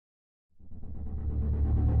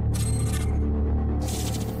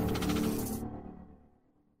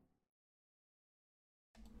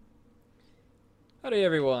Howdy,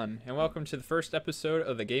 everyone, and welcome to the first episode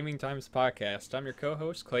of the Gaming Times podcast. I'm your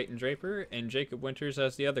co-host, Clayton Draper, and Jacob Winters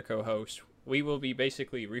as the other co-host. We will be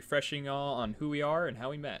basically refreshing y'all on who we are and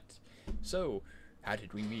how we met. So, how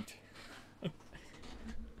did we meet?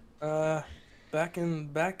 Uh, back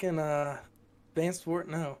in Advanced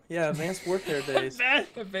Warfare days.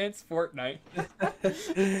 Advanced Fortnite.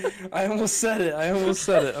 I almost said it.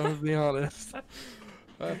 I'm gonna be honest.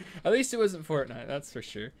 At least it wasn't Fortnite, that's for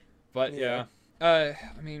sure. But Yeah. yeah,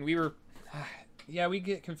 I mean, we were, yeah, we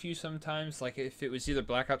get confused sometimes. Like if it was either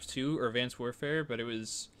Black Ops 2 or Advanced Warfare, but it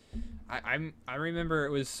was, I remember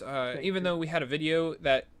it was, even though we had a video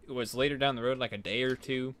that was later down the road, like a day or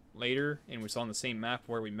two later, and was on the same map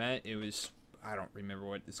where we met. It was, I don't remember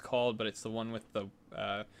what it's called, but it's the one with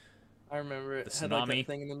I remember it the had like tsunami. a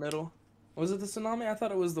thing in the middle. Was it the tsunami? I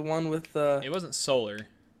thought it was the one with It wasn't Solar.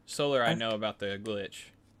 Solar, I I know about the glitch.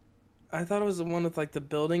 I thought it was the one with like the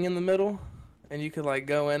building in the middle, and you could like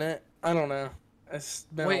go in it. I don't know. It's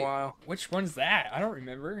been a Wait, while. which one's that? I don't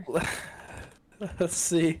remember. Let's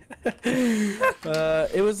see.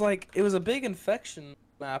 It was a big infection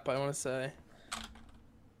map, I want to say.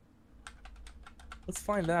 Let's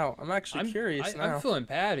find out. I'm actually curious I'm now. feeling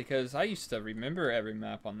bad because I used to remember every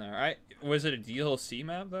map on there. Was it a DLC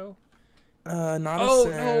map though? Not Oh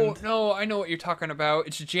no, Ascend. no, I know what you're talking about.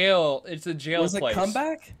 It's jail. It's a jail Was it place.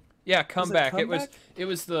 Comeback? Yeah, Was it comeback. Comeback? It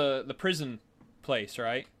was the prison place,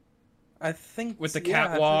 right? I think With the yeah. I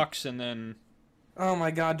think. catwalks and then Oh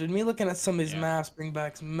my God, dude! Me looking at some of these yeah. maps bring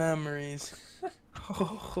back some memories. Oh,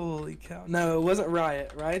 holy cow! No, it wasn't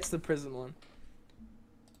Riot. Riot's the prison one.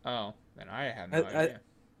 Oh, man, I had I no I, idea.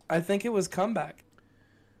 I think it was Comeback.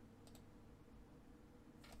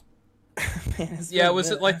 Man, it's been Yeah, a was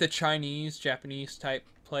it minute. like the Chinese, Japanese type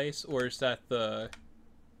place, or is that the?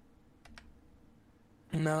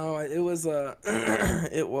 No, it was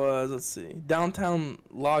it was. Let's see, Downtown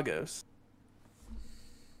Lagos.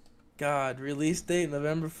 God, release date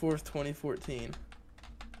November 4th, 2014.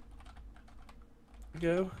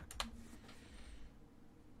 Go.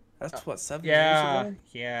 That's what, 7 years Yeah, ago?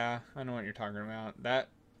 yeah, I know what you're talking about. That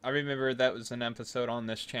I remember that was an episode on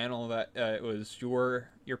this channel that it was your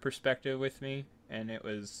perspective with me, and it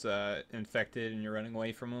was infected, and you're running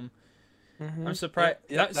away from them. I'm surprised.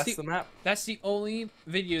 Yep, that's the map. That's the only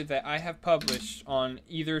video that I have published on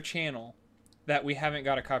either channel that we haven't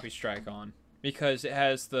got a copy strike on because it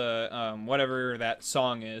has the whatever that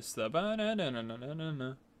song is, the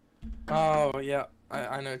ba-na-na-na-na-na-na. Oh, yeah.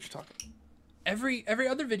 I know what you're talking. Every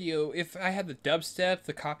other video, if I had the dubstep,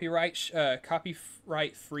 the copyright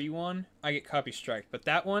free one, I get copy strike. But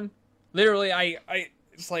that one, literally, I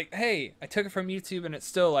it's like, hey, I took it from YouTube, and it's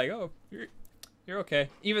still like, oh, you're okay,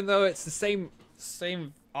 even though it's the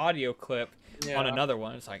same audio clip on Yeah. another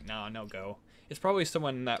one. It's like, nah, no go. It's probably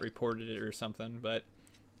someone that reported it or something, but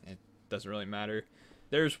it doesn't really matter.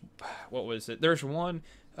 There's what was it? There's one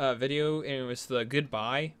video, and it was the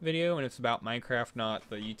goodbye video, and it's about Minecraft, not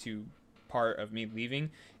the YouTube part of me leaving.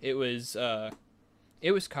 It was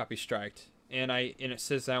copy striked, and it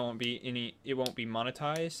says that it won't be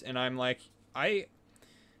monetized, and I'm like, I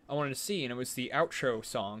wanted to see, and it was the outro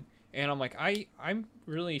song, and I'm like, I'm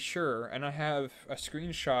really sure, and I have a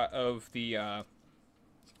screenshot of the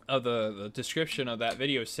description of that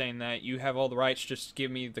video saying that you have all the rights, just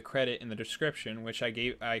give me the credit in the description, which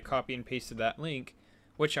I copy and pasted that link,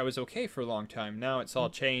 which I was okay for a long time. Now it's all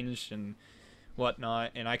changed and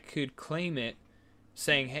whatnot, and I could claim it,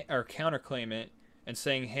 saying, hey, or counterclaim it and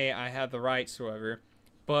saying, hey, I have the rights or whatever.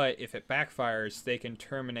 But if it backfires, they can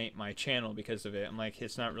terminate my channel because of it. I'm like,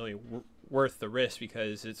 it's not really worth the risk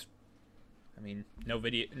because I mean, no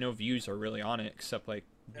views are really on it except like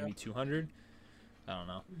Yeah. maybe 200. I don't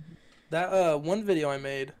know. That one video I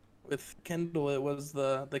made with Kendall, it was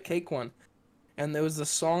the cake one. And there was a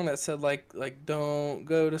song that said like don't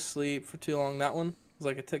go to sleep for too long. That one was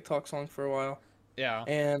like a TikTok song for a while. Yeah.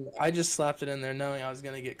 And I just slapped it in there knowing I was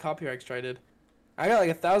gonna get copyright striked. I got like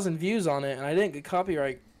 1,000 views on it, and I didn't get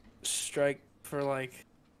copyright strike for like,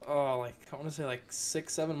 oh, like I want to say like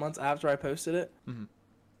 6, 7 months after I posted it. Mhm.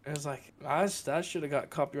 It was like that should have got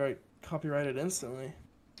copyrighted instantly.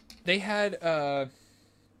 They had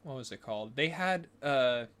what was it called? They had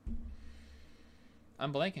I'm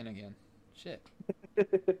blanking again. Shit.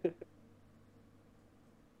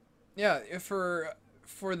 Yeah, for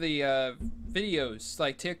the videos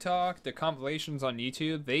like TikTok, the compilations on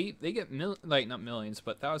YouTube, they get like not millions,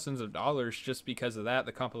 but thousands of dollars just because of that,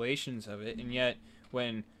 the compilations of it. And yet,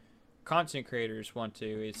 when content creators want to,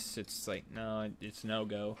 it's like no, it's no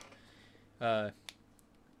go. Uh,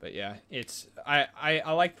 but yeah, it's I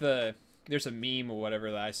like there's a meme or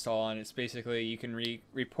whatever that I saw, and it's basically you can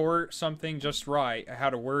report something just right, how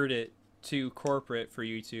to word it to corporate for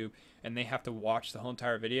YouTube, and they have to watch the whole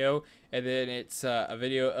entire video, and then it's a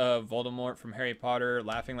video of Voldemort from Harry Potter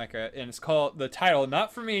laughing like a, and it's called, the title,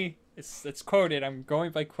 not for me, it's quoted, I'm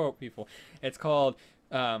going by quote people, it's called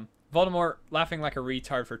Voldemort laughing like a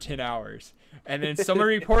retard for 10 hours. And then someone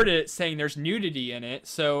reported it saying there's nudity in it,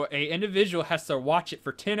 so a individual has to watch it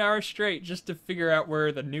for 10 hours straight just to figure out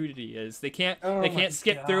where the nudity is. They can't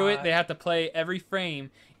skip through it. They have to play every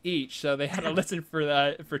frame each, so they had to listen for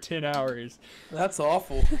that for 10 hours. That's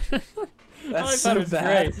awful. That's so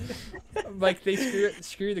bad. Great. Like, they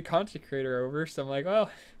screw the content creator over, so I'm like, well,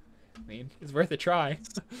 I mean, it's worth a try.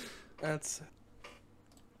 It's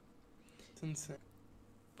insane.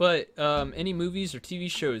 But any movies or TV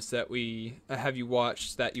shows that we have you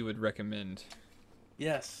watched that you would recommend?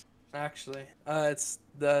 Yes, actually, it's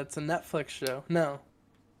a Netflix show. No,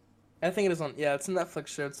 I think it is on. Yeah, it's a Netflix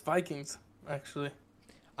show. It's Vikings, actually.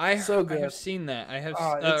 I have seen that. I have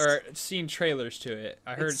or seen trailers to it.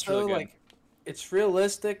 I heard it's really good. Like, it's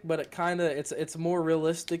realistic, but it's more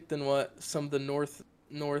realistic than what some of the Norse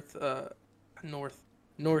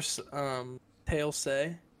tales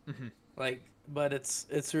say. Mm-hmm. Like. But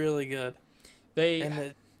it's really good.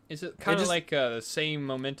 Is it kind of like the same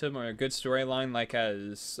momentum or a good storyline like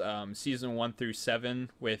as season 1 through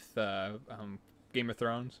 7 with Game of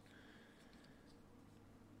Thrones?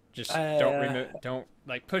 Just don't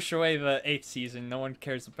like push away the 8th season. No one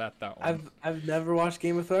cares about that one. I've never watched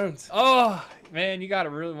Game of Thrones. Oh man, you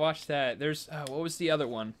gotta really watch that. There's what was the other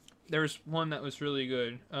one? There was one that was really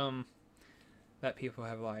good. That people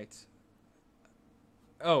have liked.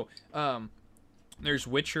 There's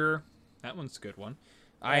Witcher. That one's a good one.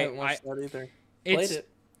 I haven't watched that either. Played it.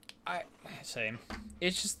 Same.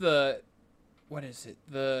 It's just what is it?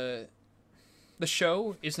 The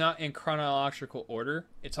show is not in chronological order.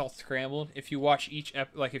 It's all scrambled. If you watch each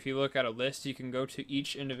if you look at a list, you can go to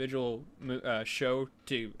each individual show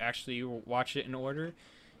to actually watch it in order,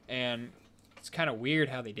 and it's kind of weird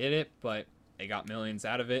how they did it, but they got millions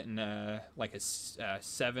out of it in like a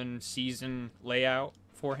 7-season layout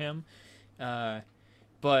for him.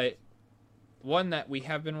 But one that we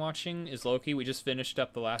have been watching is Loki. We just finished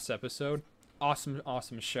up the last episode.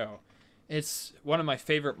 Awesome show. It's one of my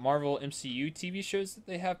favorite Marvel MCU TV shows that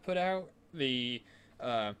they have put out. The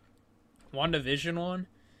WandaVision one.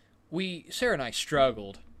 Sarah and I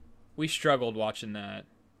struggled. We struggled watching that.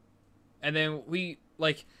 And then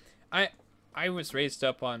I was raised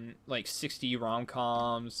up on like 60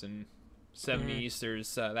 rom-coms and 70s. Mm-hmm.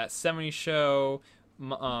 There's that 70s show,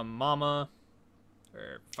 Mama,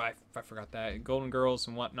 or I forgot that, Golden Girls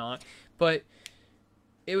and whatnot. But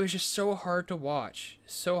it was just so hard to watch.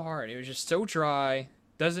 So hard. It was just so dry.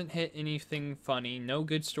 Doesn't hit anything funny. No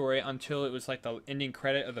good story until it was like the ending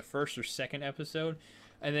credit of the first or second episode.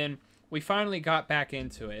 And then we finally got back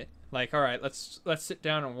into it. Like, all right, let's sit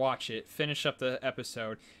down and watch it. Finish up the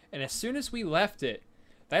episode. And as soon as we left it,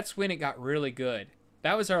 that's when it got really good.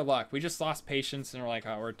 That was our luck. We just lost patience and we're like,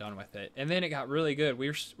 oh, we're done with it. And then it got really good.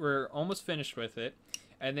 We're almost finished with it.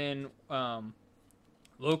 And then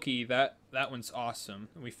Loki, that one's awesome.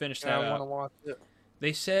 We finished that up. I want to watch it.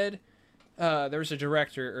 They said there was a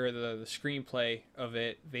director, or the screenplay of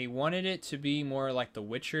it. They wanted it to be more like The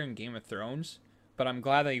Witcher and Game of Thrones. But I'm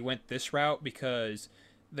glad they went this route, because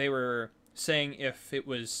they were saying if it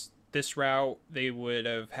was this route, they would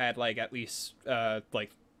have had at least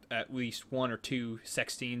one or two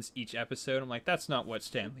sex scenes each episode. I'm like, that's not what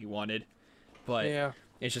Stanley wanted, but yeah,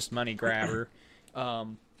 it's just money grabber.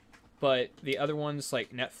 But the other ones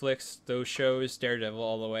like Netflix, those shows, Daredevil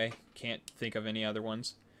all the way. Can't think of any other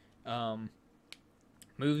ones.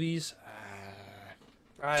 Movies.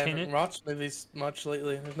 I haven't watched movies much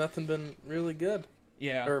lately. There's nothing been really good.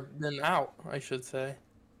 Yeah. Or been out, I should say.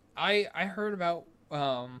 I heard about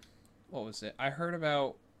what was it? I heard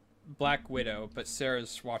about Black Widow, but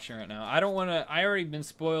Sarah's watching it now. I already been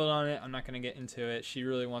spoiled on it. I'm not gonna get into it. She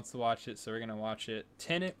really wants to watch it, so we're gonna watch it.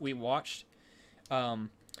 Tenet we watched.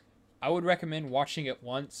 I would recommend watching it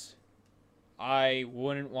once. I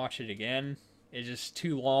wouldn't watch it again. It's just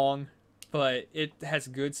too long, but it has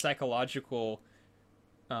good psychological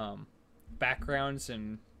backgrounds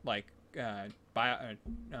and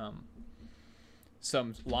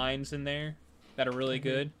some lines in there that are really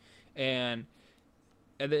good. And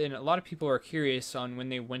then a lot of people are curious on when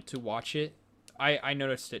they went to watch it. I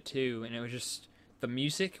noticed it too, and it was just the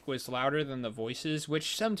music was louder than the voices,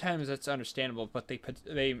 which sometimes that's understandable, but they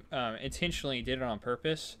intentionally did it on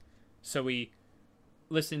purpose. So we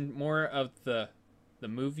listened more of the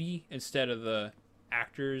movie instead of the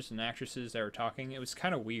actors and actresses that were talking. It was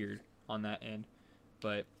kind of weird, on that end.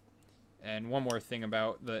 But and one more thing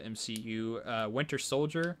about the MCU, Winter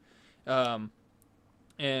Soldier, and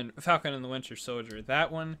Falcon and the Winter Soldier.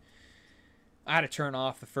 That one, I had to turn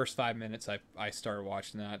off the first 5 minutes. I started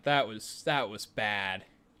watching that. That was bad.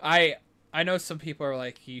 I know some people are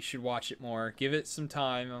like, you should watch it more, give it some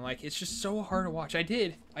time. I'm like, it's just so hard to watch. I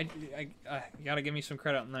did. I you gotta give me some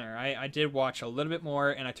credit on there. I did watch a little bit more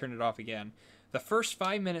and I turned it off again. The first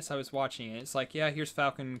 5 minutes I was watching it, it's like, yeah, here's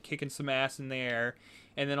Falcon kicking some ass in the air,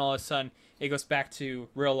 and then all of a sudden it goes back to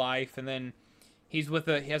real life, and then he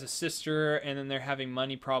has a sister, and then they're having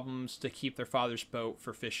money problems to keep their father's boat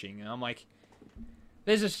for fishing, and I'm like,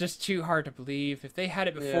 this is just too hard to believe. If they had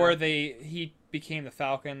it before he became the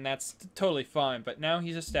Falcon, that's totally fine. But now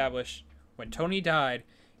he's established. When Tony died,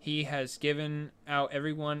 he has given out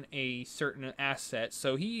everyone a certain asset,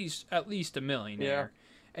 so he's at least a millionaire,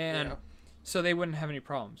 and so they wouldn't have any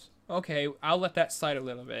problems. Okay, I'll let that slide a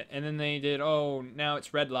little bit. And then they did, oh, now it's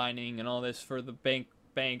redlining and all this for the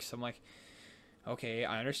banks. I'm like, okay,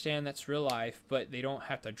 I understand that's real life, but they don't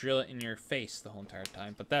have to drill it in your face the whole entire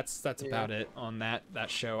time. But that's about it on that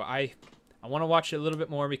show. I want to watch it a little bit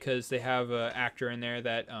more because they have an actor in there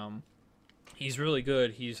that he's really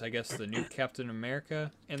good. He's, I guess, the new Captain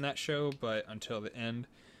America in that show, but until the end.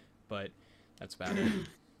 But that's about it.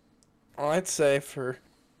 Well, I'd say for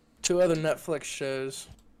 2 other Netflix shows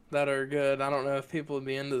that are good, I don't know if people would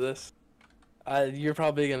be into this. You're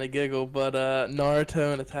probably gonna giggle, but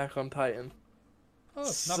Naruto and Attack on Titan. Oh,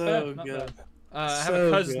 not so bad. Not good. bad. I have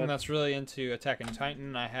a cousin that's really into Attack on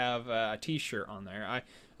Titan. I have a T-shirt on there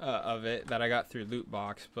of it that I got through Loot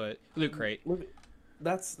Crate. Look,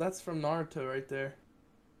 that's from Naruto right there.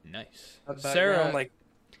 Nice. Sarah,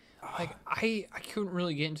 I couldn't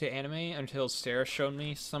really get into anime until Sarah showed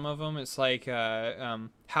me some of them. It's like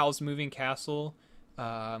Howl's Moving Castle.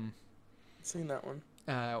 Seen that one.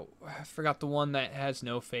 I forgot the one that has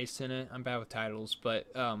no face in it. I'm bad with titles, but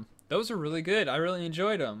those are really good. I really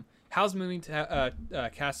enjoyed them. Howl's Moving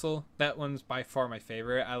Castle. That one's by far my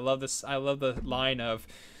favorite. I love this. I love the line of,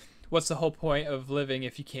 "What's the whole point of living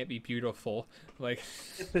if you can't be beautiful?" Like,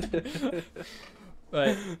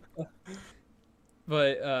 but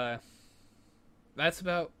that's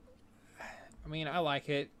about. I mean, I like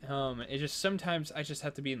it. It just sometimes I just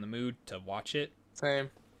have to be in the mood to watch it. Same.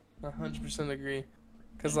 100% agree.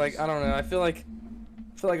 Cause like I don't know, I feel like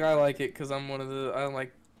I like it because I'm one of the I don't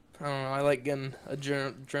know, I like getting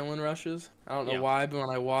adrenaline rushes. I don't know why, but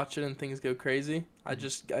when I watch it and things go crazy, I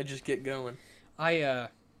just get going.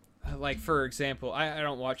 Like for example, I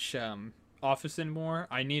don't watch Office anymore.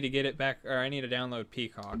 I need to get it back, or I need to download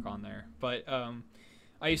Peacock on there. But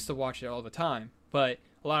I used to watch it all the time. But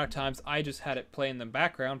a lot of times I just had it play in the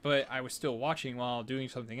background, but I was still watching while doing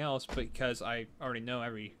something else because I already know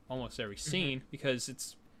almost every scene because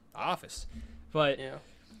it's Office. But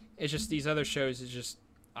it's just these other shows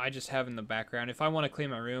I just have in the background. If I want to clean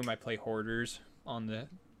my room, I play Hoarders on the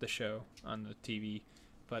show on the TV.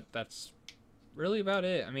 But that's really about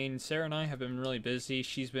it. I mean, Sarah and I have been really busy.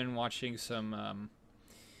 She's been watching some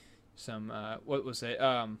what was it?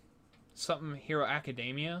 Something Hero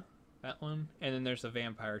Academia. That one, and then there's a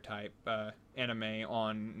vampire type anime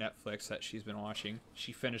on Netflix that she's been watching.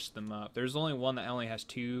 She finished them up. There's only one that only has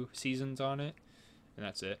 2 seasons on it, and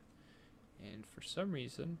that's it. And for some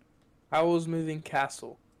reason, Howl's Moving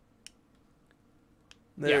Castle.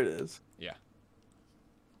 There it is. Yeah,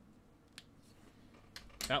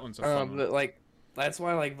 that one's a fun one. But like that's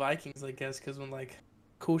why I like Vikings, I guess, because when like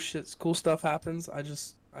cool stuff happens, I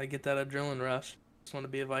get that adrenaline rush. Just want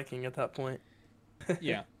to be a Viking at that point.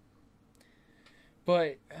 Yeah.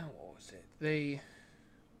 But what was it?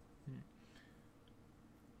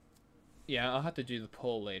 Yeah, I'll have to do the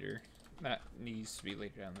poll later. That needs to be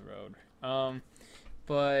later down the road.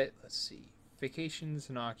 But let's see, vacations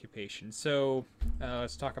and occupations. So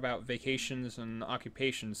let's talk about vacations and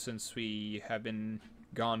occupations since we have been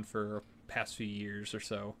gone for past few years or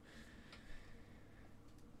so.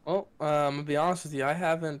 Well, to be honest with you,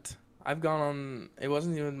 I've gone on. It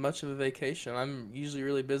wasn't even much of a vacation. I'm usually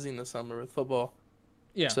really busy in the summer with football.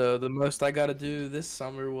 Yeah. So the most I got to do this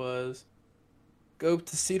summer was go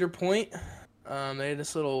to Cedar Point. They had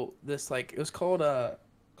it was called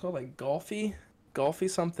like golfy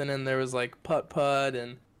something, and there was like putt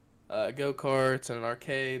and go karts and an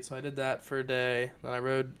arcade. So I did that for a day. Then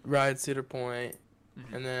I ride Cedar Point,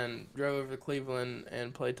 and then drove over to Cleveland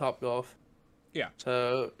and played Topgolf. Yeah.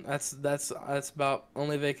 So that's about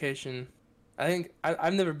only vacation. I think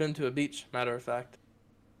I've never been to a beach, matter of fact.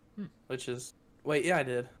 Which is I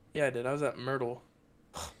did. Yeah, I did. I was at Myrtle.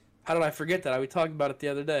 How did I forget that? We talked about it the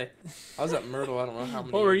other day. I was at Myrtle. I don't know how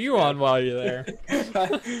many What were years you ago. on while you're there?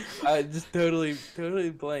 I just totally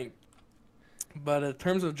blanked. But in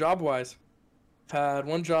terms of job wise, had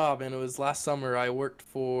one job and it was last summer. I worked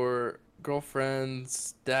for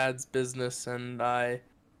girlfriend's dad's business and I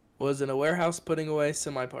was in a warehouse putting away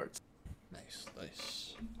semi parts. Nice,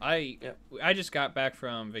 nice. I Yep. I just got back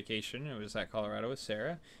from vacation. It was at Colorado with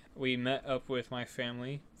Sarah. We met up with my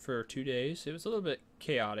family for 2 days. It was a little bit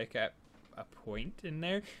chaotic at a point in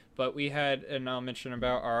there, but we had, and I'll mention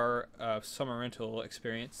about our summer rental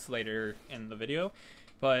experience later in the video.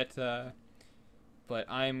 But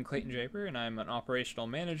I'm Clayton Draper, and I'm an operational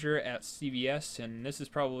manager at CVS, and this is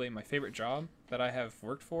probably my favorite job that I have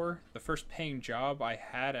worked for. The first paying job I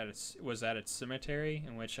had was at a cemetery,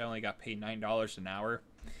 in which I only got paid $9 an hour,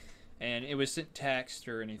 and it wasn't taxed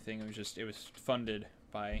or anything. It was funded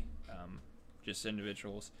by just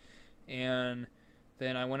individuals, and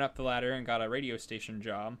then I went up the ladder and got a radio station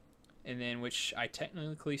job, and then which I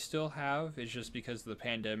technically still have, is just because the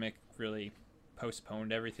pandemic really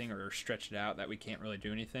postponed everything or stretched it out that we can't really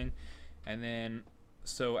do anything. And then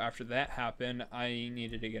so after that happened, I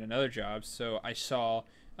needed to get another job. So I saw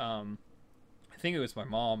I think it was my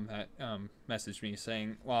mom that messaged me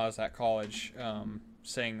saying while I was at college,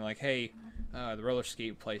 saying like, hey, the roller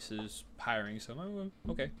skate place is hiring. So I'm like,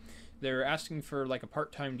 "Oh, okay." They were asking for like a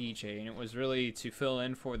part-time DJ, and it was really to fill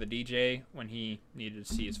in for the DJ when he needed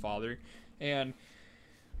to see his father. And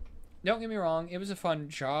don't get me wrong, it was a fun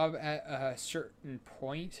job at a certain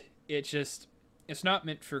point. It's not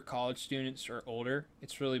meant for college students or older.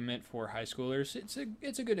 It's really meant for high schoolers. It's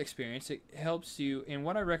a good experience. It helps you, and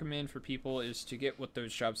what I recommend for people is to get with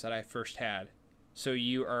those jobs that I first had, so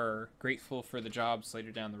you are grateful for the jobs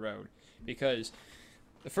later down the road. Because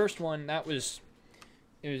the first one, it was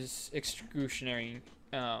excruciating,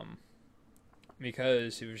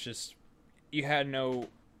 because it was just, you had no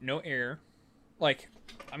air. Like,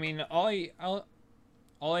 I mean, all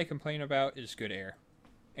I complain about is good air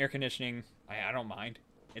conditioning. I don't mind,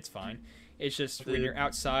 it's fine. It's just when you're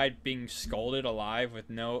outside being scolded alive with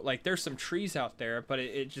no, like, there's some trees out there, but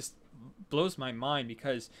it just blows my mind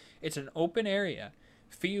because it's an open area,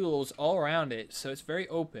 fields all around it, so it's very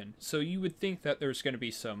open. So you would think that there's going to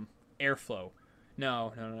be some airflow.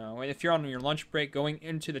 No, no, no. If you're on your lunch break going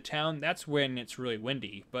into the town, that's when it's really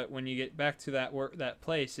windy. But when you get back to that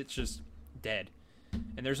place, it's just dead.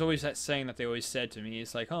 And there's always that saying that they always said to me.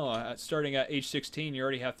 It's like, oh, starting at age 16, you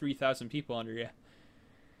already have 3,000 people under you.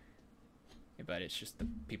 Yeah, but it's just the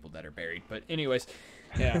people that are buried. But anyways,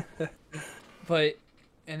 yeah. But,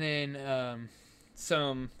 and then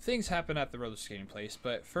some things happened at the roller skating place.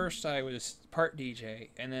 But first I was part DJ,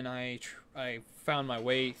 and then I found my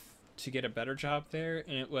way to get a better job there,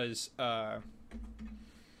 and it was what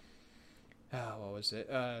was it?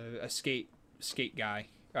 A skate guy.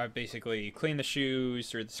 I basically cleaned the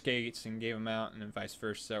shoes or the skates and gave them out, and then vice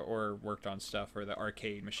versa, or worked on stuff or the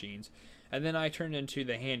arcade machines. And then I turned into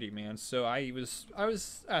the handyman. So I was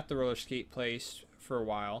at the roller skate place for a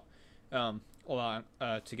while,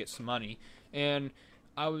 to get some money, and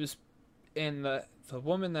I was, and the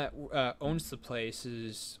woman that owns the place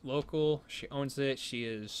is local. She owns it. She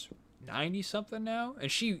is 90 something now, and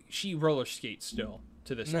she roller skates still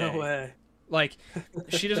to this day. No way. Like,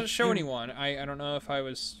 she doesn't show anyone. I don't know if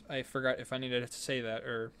I forgot if I needed to say that,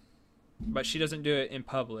 but she doesn't do it in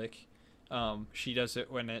public. She does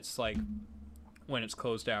it when it's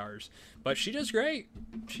closed hours. But she does great.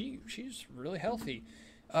 She's really healthy.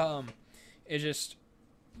 It just,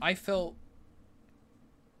 I felt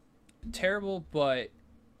terrible, but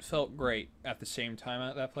felt great at the same time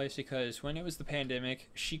at that place, because when it was the pandemic,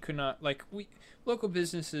 she could not, local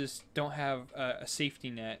businesses don't have a safety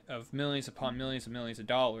net of millions upon millions and millions of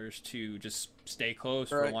dollars to just stay closed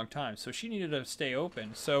for a long time. So she needed to stay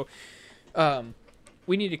open. So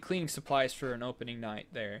we needed cleaning supplies for an opening night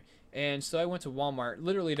there. And so I went to Walmart,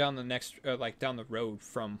 literally down down the road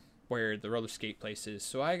from where the roller skate place is.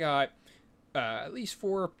 So I got at least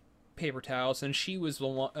 4 paper towels, and she was the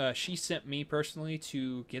one, she sent me personally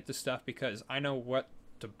to get the stuff because I know what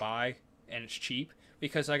to buy and it's cheap,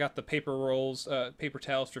 because I got the paper rolls, paper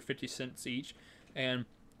towels for 50 cents each, and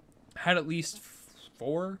had at least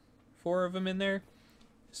four of them in there,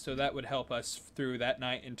 so that would help us through that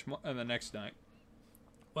night and the next night.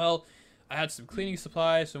 Well, I had some cleaning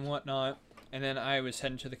supplies and whatnot, and then I was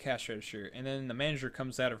heading to the cash register, and then the manager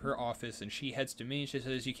comes out of her office and she heads to me and she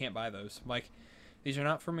says, "You can't buy those." I'm like, "These are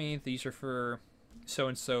not for me. These are for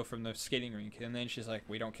so-and-so from the skating rink." And then she's like,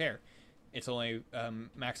 "We don't care. It's only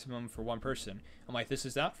maximum for one person." I'm like, "This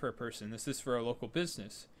is not for a person. This is for a local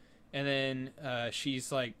business." And then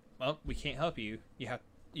she's like, "Well, we can't help you.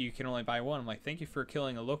 you can only buy one. I'm like, thank you for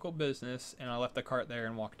killing a local business, and I left the cart there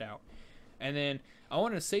and walked out. And then I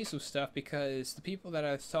wanted to say some stuff because the people that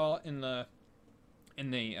I saw in the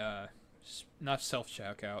not self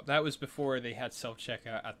checkout, that was before they had self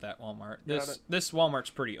checkout at that Walmart. This Walmart's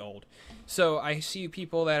pretty old, so I see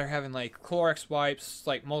people that are having like Clorox wipes,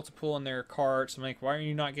 like multiple in their carts. I'm like, why are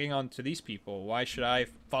you not getting on to these people? Why should I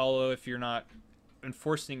follow if you're not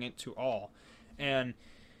enforcing it to all? And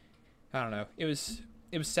I don't know. It was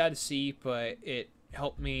sad to see, but it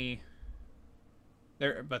helped me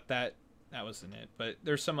there. But that wasn't it. But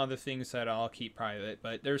there's some other things that I'll keep private.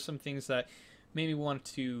 But there's some things that made me want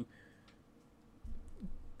to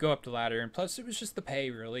go up the ladder. And plus, it was just the pay,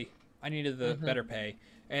 really. I needed the better pay.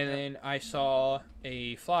 And then I saw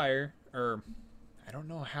a flyer, or I don't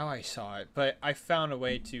know how I saw it, but I found a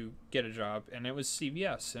way to get a job, and it was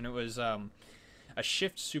CVS, and it was a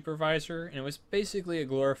shift supervisor, and it was basically a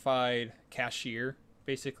glorified cashier.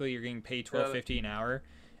 Basically, you're getting paid $12.50 an hour,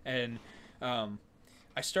 and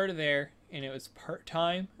I started there, and it was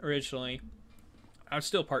part-time originally. I was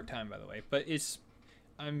still part-time, by the way, but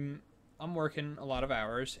I'm working a lot of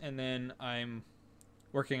hours, and then I'm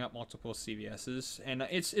working at multiple CVS's, and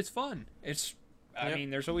it's fun. I mean,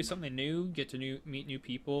 there's always something new, get to meet new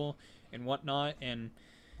people and whatnot, and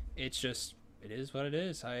it is what it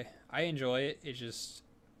is. I enjoy it. It just,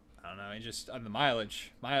 I don't know, the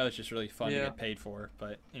mileage is really fun to get paid for.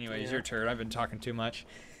 But anyways, your turn. I've been talking too much.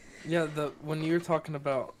 Yeah, when you were talking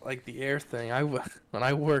about like the air thing, when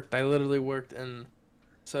I worked, I literally worked in,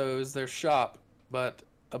 so it was their shop, but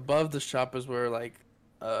above the shop is where like,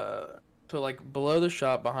 so like below the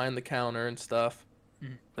shop, behind the counter and stuff,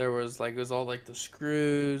 there was like, it was all like the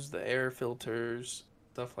screws, the air filters,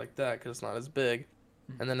 stuff like that, because it's not as big.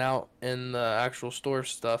 And then out in the actual store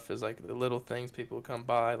stuff is like the little things people come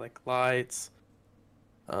by, like lights,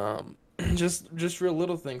 just real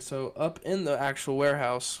little things. So up in the actual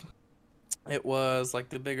warehouse, it was like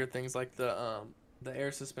the bigger things, like the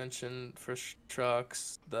air suspension for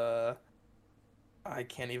trucks. I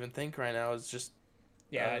can't even think right now. It's just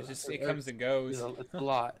it comes and goes. It's a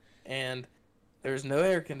lot, and there's no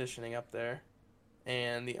air conditioning up there,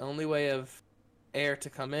 and the only way of air to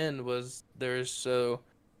come in was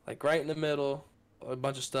like right in the middle, a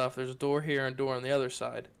bunch of stuff. There's a door here and a door on the other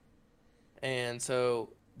side, and so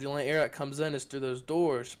the only air that comes in is through those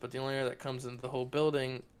doors. But the only air that comes into the whole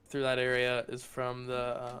building through that area is from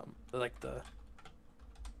the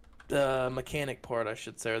mechanic part, I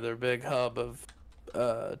should say, or their big hub of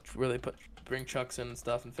where they bring trucks in and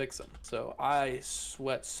stuff and fix them. So I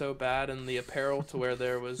sweat so bad in the apparel to where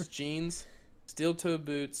there was jeans, steel-toed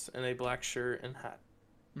boots, and a black shirt and hat.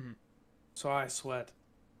 So I sweat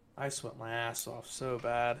my ass off so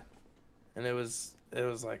bad, and it was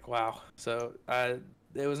like, wow. So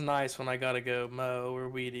it was nice when I got to go mow or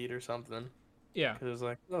weed eat or something. Yeah. 'Cause it was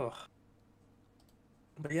like, oh.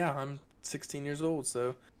 But yeah, I'm 16 years old,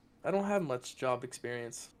 so I don't have much job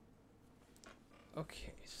experience.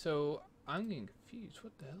 Okay, so I'm getting confused.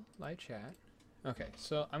 What the hell? Live chat. Okay,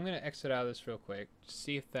 so I'm going to exit out of this real quick to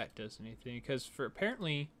see if that does anything, because for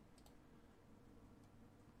apparently...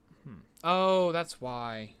 Oh, that's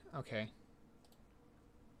why. Okay.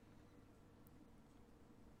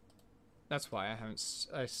 That's why I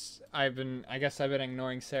haven't... I guess I've been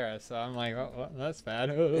ignoring Sarah, so I'm like, oh, that's bad.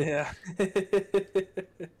 Yeah.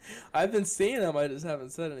 I've been seeing them, I just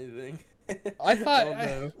haven't said anything. I thought, Oh,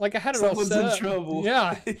 no. I had it Someone's all set in up. trouble.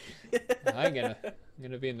 Yeah. I'm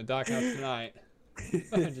gonna be in the doghouse tonight.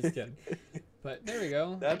 I'm just kidding. But there we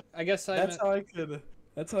go. That's how I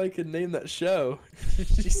could name that show.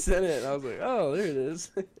 She said it, and I was like, oh, there it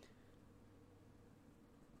is.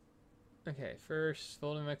 Okay, first,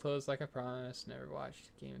 folding my clothes like I promised. Never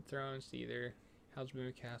watched Game of Thrones either. How's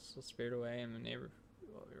Movie Castle? Spirit Away. I'm a neighbor.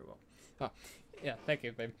 Well. Oh, yeah, thank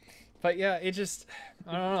you, babe. But yeah, it just,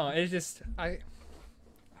 I don't know. It just, I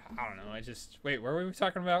don't know. Wait, what were we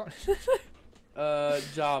talking about?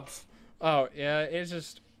 Jobs. Oh, yeah, it's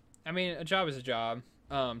just, I mean, a job is a job.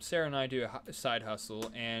 Sarah and I do a side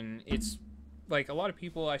hustle, and it's like a lot of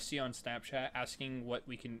people I see on Snapchat asking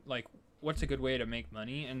what's a good way to make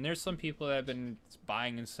money, and there's some people that have been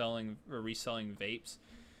buying and selling or reselling vapes.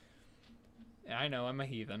 And I know I'm a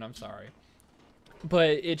heathen, I'm sorry. But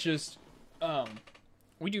it just,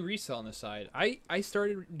 we do resell on the side. I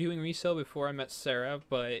started doing resale before I met Sarah,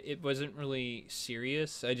 but it wasn't really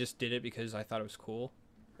serious. I just did it because I thought it was cool,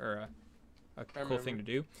 or a cool thing to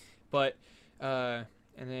do. But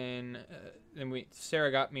and then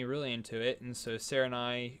Sarah got me really into it, and so Sarah and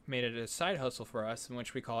I made it a side hustle for us, in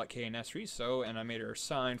which we call it K&S Reso, and I made her a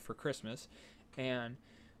sign for Christmas, and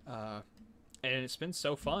and it's been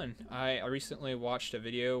so fun. I recently watched a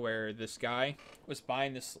video where this guy was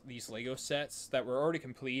buying these Lego sets that were already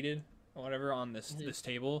completed or whatever on this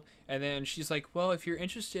table, and then she's like, "Well, if you're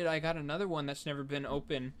interested, I got another one that's never been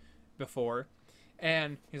open before."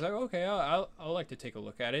 And he's like, "Okay, I'll like to take a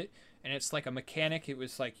look at it." And it's like a mechanic. It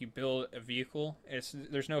was like you build a vehicle.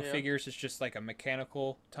 There's no figures. It's just like a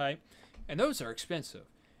mechanical type, and those are expensive.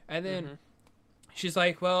 And then she's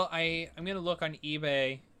like, "Well, I'm gonna look on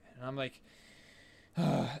eBay," and I'm like,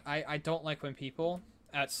 I don't like when people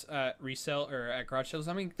at resale or at garage sales.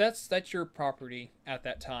 I mean, that's your property at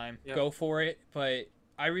that time. Yep. Go for it. But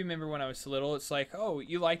I remember when I was little, it's like, oh,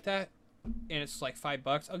 you like that, and it's like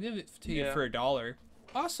 $5. I'll give it to you for $1.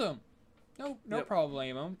 Awesome. No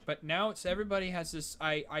problemo. But now it's everybody has this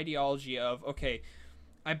ideology of, okay,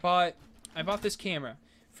 I bought this camera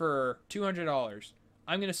for $200.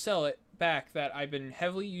 I'm gonna sell it back that I've been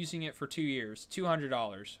heavily using it for 2 years,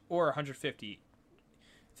 $200 or $150.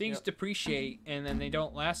 Things depreciate and then they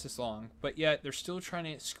don't last as long, but yet they're still trying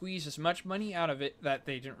to squeeze as much money out of it that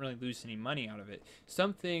they didn't really lose any money out of it.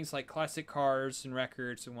 Some things like classic cars and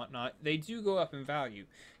records and whatnot, they do go up in value,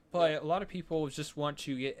 but a lot of people just want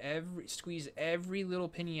to squeeze every little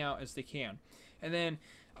penny out as they can. And then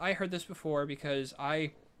I heard this before because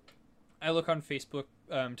I look on Facebook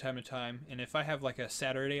time to time, and if I have like a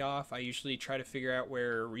Saturday off, I usually try to figure out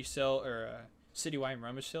where resale or citywide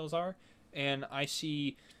rummage sales are, and I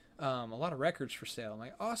see a lot of records for sale. I'm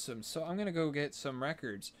like, awesome, so I'm gonna go get some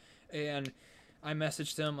records, and I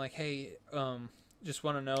messaged them like, hey, just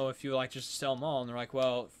want to know if you would like just to sell them all, and they're like,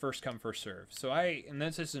 well, first come first serve. So and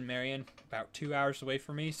this is in Marion, about 2 hours away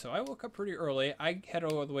from me, so I woke up pretty early. I head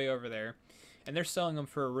all the way over there, and they're selling them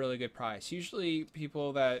for a really good price. Usually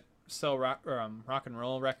people that sell rock and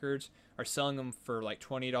roll records are selling them for like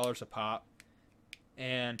 $20 a pop,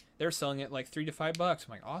 and they're selling it like $3 to $5. I'm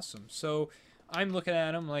like, awesome. So I'm looking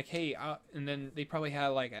at them like, hey, and then they probably had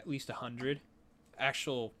like at least 100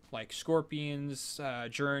 actual like Scorpions,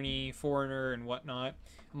 Journey, Foreigner, and whatnot.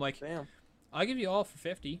 I'm like, damn, I'll give you all for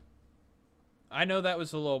 50. I know that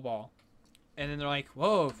was a low ball. And then they're like,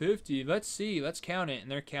 whoa, 50, let's see, let's count it. And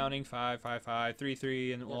they're counting 5, 5, 5, 3,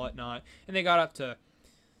 3, and whatnot. And they got up to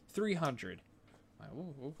 300. I'm like,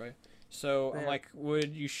 oh, okay. So I'm like,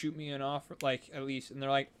 would you shoot me an offer, like, at least? And they're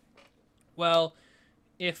like, well,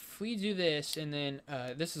 if we do this, and then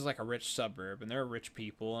this is like a rich suburb, and they're rich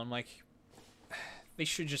people. I'm like, they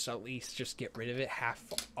should just at least just get rid of it half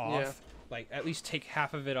off. Like, at least take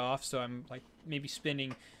half of it off, so I'm like maybe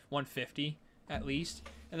spending $150 at least.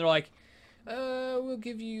 And they're like, we'll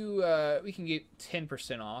give you we can get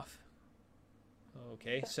 10% off.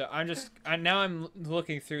 Okay, so I'm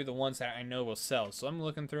looking through the ones that I know will sell. So I'm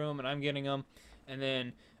looking through them and I'm getting them, and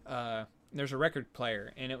then there's a record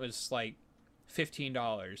player, and it was like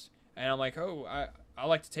 $15, and I'm like, oh, I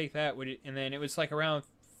like to take that. And then it was like around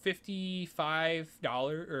 $55,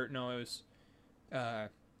 or no, it was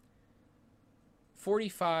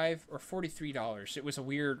 $45 or $43. It was a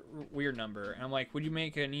weird number, and I'm like, would you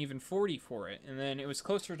make an even 40 for it? And then it was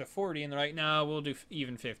closer to 40, and they're like, no, we'll do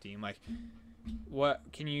even 50. I'm like, what?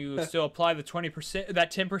 Can you still apply the 20%,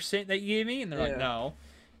 that 10% that you gave me? And they're like, no.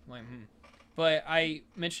 I'm like, But I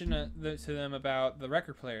mentioned to them about the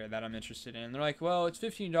record player that I'm interested in. They're like, well, it's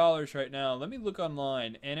 $15 right now. Let me look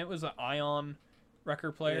online. And it was an Ion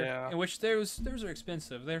record player, in which those are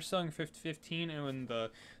expensive. They're selling $15, and when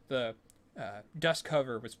the dust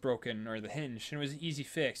cover was broken, or the hinge, and it was an easy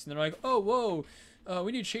fix. And they're like, oh, whoa,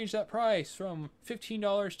 we need to change that price from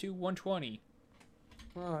 $15 to $120.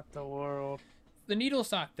 What the world? The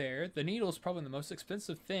needle's not there. The needle's probably the most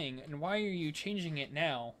expensive thing, and why are you changing it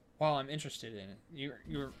now while I'm interested in it?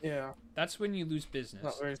 You're that's when you lose business.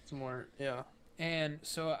 Not very smart. Yeah. And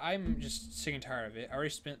so I'm just sick and tired of it. I already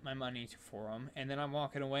spent my money for them, and then I'm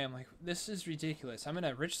walking away. I'm like, this is ridiculous. I'm in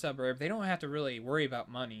a rich suburb. They don't have to really worry about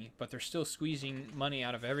money, but they're still squeezing money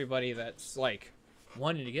out of everybody that's like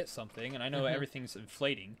wanting to get something. And I know everything's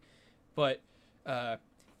inflating, but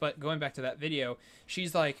going back to that video,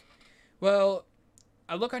 she's like, well,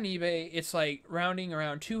 I look on eBay, it's like rounding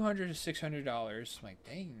around $200 to $600. I'm like,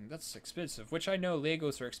 dang, that's expensive, which I know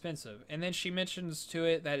Legos are expensive. And then she mentions to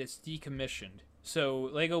it that it's decommissioned. So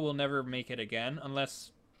Lego will never make it again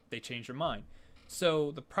unless they change their mind.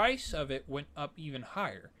 So the price of it went up even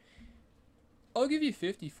higher. I'll give you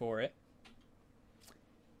 50 for it.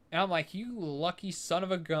 And I'm like, you lucky son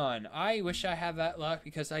of a gun. I wish I had that luck,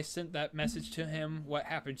 because I sent that message to him, what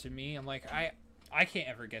happened to me. I'm like, I can't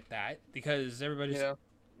ever get that, because everybody's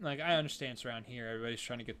like, I understand it's around here. Everybody's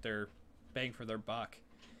trying to get their bang for their buck.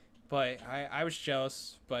 But I was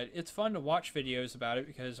jealous, but it's fun to watch videos about it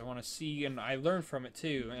because I want to see, and I learn from it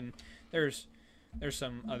too. And there's there's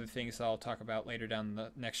some other things that I'll talk about later down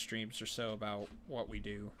the next streams or so about what we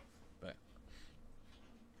do. But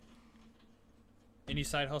any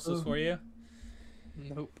side hustles for you?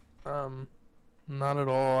 Nope. Not at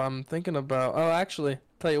all. I'm thinking about. Oh, actually,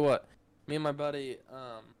 tell you what. Me and my buddy,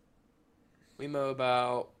 we mow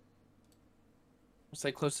about,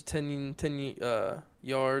 say, close to 10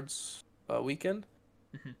 yards a weekend.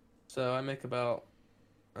 Mhm. So I make about,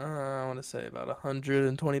 I want to say about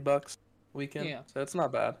 $120 a weekend. Yeah. So it's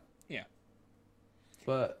not bad. Yeah.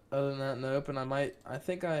 But other than that, nope. And I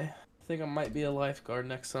think I might be a lifeguard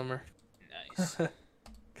next summer. Nice.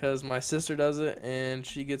 Because my sister does it, and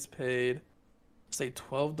she gets paid, say,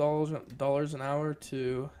 $12 an hour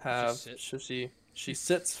to have. sit. So she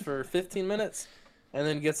sits for 15 minutes, and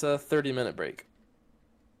then gets a 30-minute break.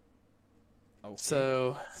 Okay.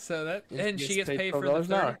 So that and and she she gets gets paid paid for the $12 an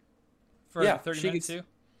 30, hour. for Yeah, the 30 she minutes gets- too.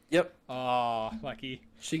 Yep, Oh, lucky.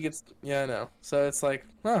 she gets. Yeah, I know. So it's like,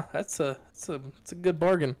 huh, it's a good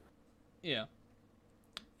bargain. Yeah.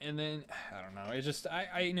 And then I don't know. It's just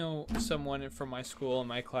I know someone from my school in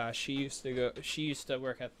my class. She used to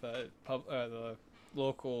work at the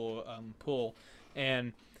local pool,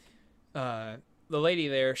 and the lady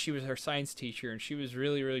there, she was her science teacher, and she was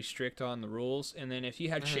really really strict on the rules. And then if you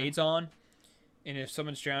had Mhm. shades on, and if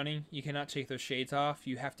someone's drowning, you cannot take those shades off.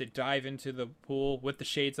 You have to dive into the pool with the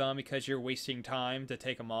shades on because you're wasting time to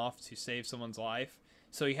take them off to save someone's life.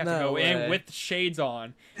 So you have to No go in way. with the shades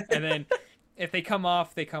on, and then if they come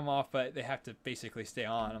off, they come off, but they have to basically stay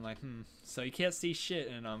on. I'm like, so you can't see shit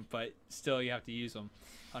in them, but still you have to use them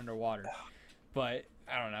underwater. But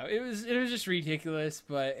I don't know. It was just ridiculous,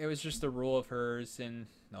 but it was just a rule of hers, and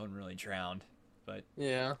no one really drowned. But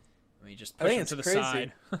Yeah. I mean, just I push think them to it's the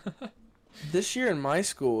crazy. side. This year in my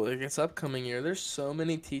school, like this upcoming year, there's so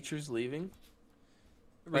many teachers leaving.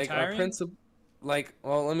 Like our Retiring? principal, like,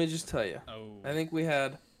 well, let me just tell you. Oh. I think we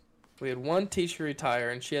had one teacher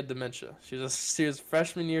retire, and she had dementia. She was a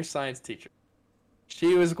freshman year science teacher.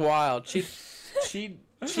 She was wild. She'd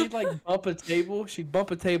like bump a table. She'd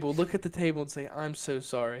bump a table, look at the table, and say, "I'm so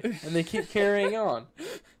sorry," and they keep carrying on.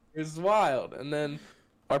 It was wild. And then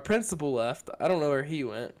our principal left. I don't know where he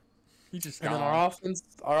went. He just And gone. then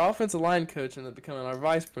our offensive line coach ended up becoming our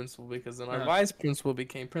vice principal, because then our Uh-huh. vice principal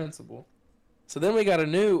became principal. So then we got a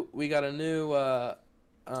new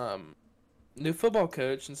new football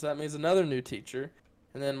coach, and so that means another new teacher.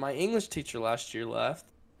 And then my English teacher last year left,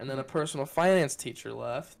 and then a personal finance teacher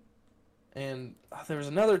left, and there was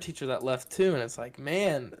another teacher that left too. And it's like,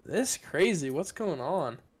 man, this is crazy. What's going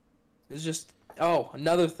on? It's just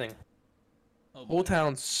another thing. Oh, Whole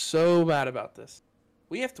town's so mad about this.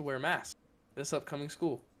 We have to wear masks this upcoming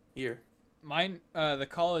school year. mine, the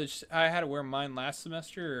college, I had to wear mine last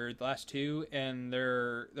semester or the last two, and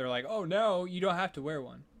they're like, oh no, you don't have to wear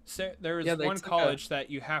one. So there was Yeah, they one took college that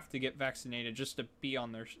you have to get vaccinated just to be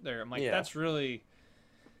on there. I'm like, Yeah. that's really,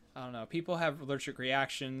 I don't know. People have allergic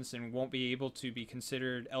reactions and won't be able to be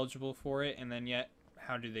considered eligible for it, and then yet,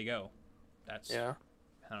 how do they go? That's Yeah.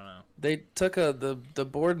 I don't know. They took the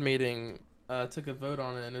board meeting took a vote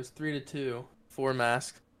on it, and it was 3-2 for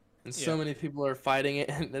mask, and so Yeah. many people are fighting it.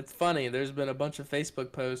 And it's funny. There's been a bunch of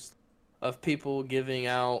Facebook posts of people giving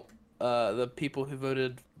out the people who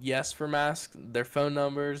voted yes for mask, their phone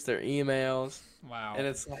numbers, their emails, Wow. and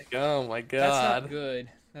it's like, oh my That's god. not good.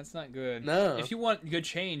 That's not good. No. If you want good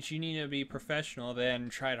change, you need to be professional, then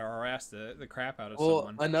try to harass the crap out of Well,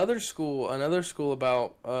 someone. another school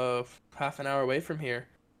about half an hour away from here,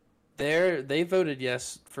 they voted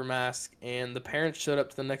yes for mask, and the parents showed up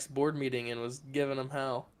to the next board meeting and was giving them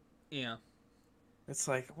hell. Yeah. It's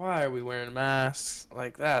like, why are we wearing masks?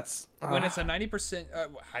 Like, that's When it's a 90%,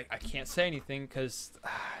 I can't say anything because,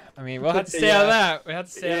 I mean, we'll have to stay out of Yeah. that. We have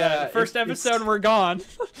to stay out of that. Yeah, The first it's- episode, we're gone.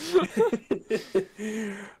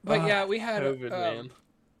 But yeah, we had COVID,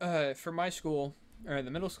 man. for my school, or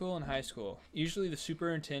the middle school and high school, usually the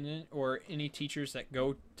superintendent or any teachers that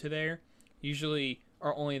go to there usually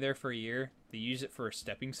are only there for a year. They use it for a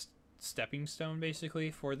stepping stone,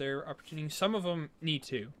 basically, for their opportunity. Some of them need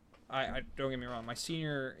to. I don't get me wrong. My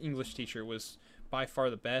senior English teacher was by far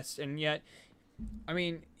the best, and yet, I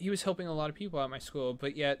mean, he was helping a lot of people at my school,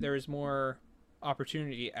 but yet there was more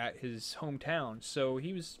opportunity at his hometown. So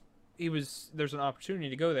there's an opportunity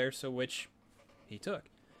to go there, so which he took.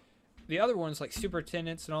 The other ones, like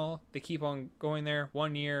superintendents and all, they keep on going there.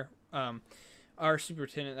 1 year, our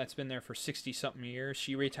superintendent that's been there for 60 something years,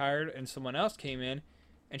 she retired, and someone else came in,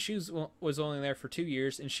 and she was only there for 2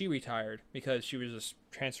 years, and she retired because she was just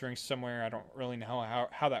transferring somewhere. I don't really know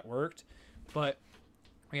how that worked, but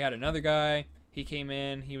we had another guy. He came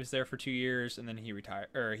in, he was there for 2 years, and then he retired,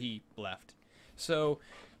 or he left. So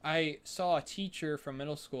I saw a teacher from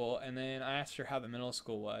middle school, and then I asked her how the middle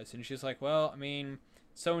school was, and she's like, "Well, I mean,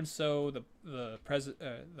 so and so, the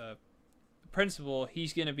principal,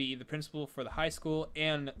 he's gonna be the principal for the high school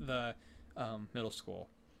and the middle school."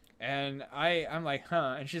 And I'm like,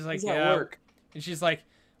 "Huh?" And she's How like, does that "Yeah." work? And she's like,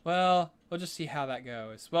 "Well, we'll just see how that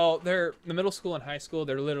goes." Well, they're the middle school and high school.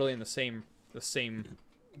 They're literally in the same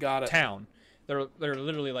Got it. town. They're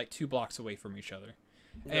literally like 2 blocks away from each other.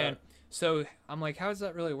 Yeah. And so I'm like, how does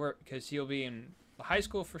that really work? Because he'll be in high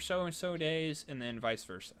school for so and so days, and then vice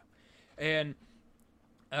versa. And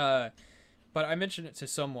but I mentioned it to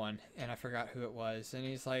someone, and I forgot who it was, and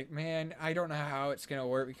he's like, "Man, I don't know how it's gonna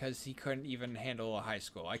work because he couldn't even handle a high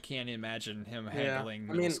school. I can't imagine him Yeah. handling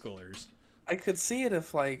I middle mean, schoolers." I could see it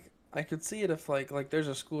if like there's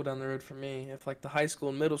a school down the road from me. If like the high school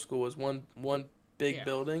and middle school was one big Yeah.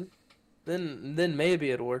 building, then maybe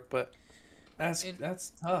it'd work. But And,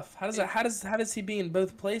 that's tough. and How does he be in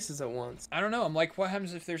both places at once? I don't know. I'm like, what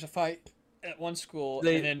happens if there's a fight at one school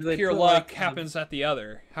They and then do they pure put luck like happens at the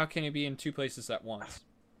other? How can he be in two places at once?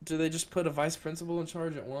 do they just put a vice principal in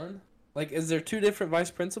charge at one? Like, is there two different vice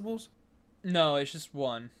principals? No, it's just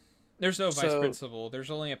one. There's no vice So principal. There's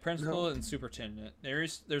only a principal no. and superintendent.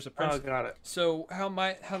 There's a Oh, principal. got it. So how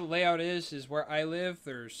the layout is where I live.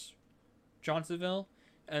 There's Johnsonville,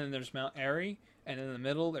 and then there's Mount Airy, and in the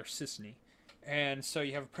middle there's Sisney. And so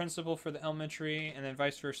you have a principal for the elementary, and then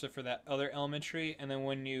vice versa for that other elementary. And then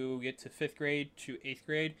when you get to 5th grade to 8th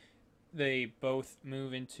grade, they both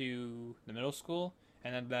move into the middle school,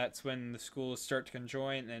 and then that's when the schools start to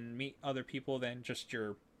conjoin and meet other people than just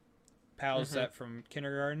your pals Mhm. that from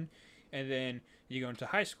kindergarten, and then you go into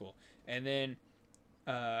high school, and then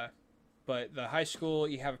uh, but the high school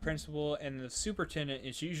you have a principal, and the superintendent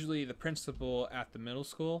is usually the principal at the middle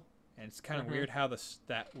school, and it's kind of Mhm. weird how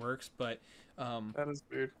that works, but um, That is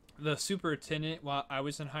weird. the superintendent while I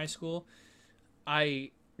was in high school,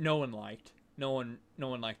 I no one liked. No one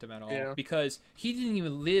liked him at all Yeah. because he didn't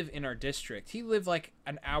even live in our district. He lived like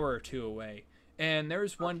an hour or two away. And there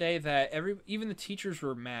was one day that even the teachers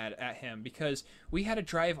were mad at him because we had to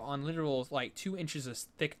drive on literal like 2 inches of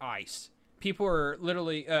thick ice. People were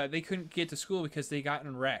literally they couldn't get to school because they got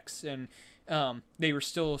in wrecks, and they were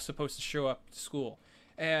still supposed to show up to school,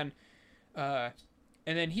 and uh,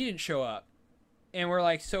 and then he didn't show up, and we're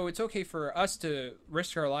like, so it's okay for us to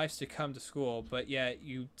risk our lives to come to school, but yet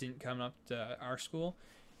you didn't come up to our school,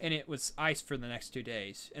 and it was ice for the next 2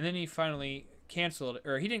 days, and then he finally canceled it,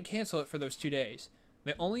 or he didn't cancel it for those 2 days.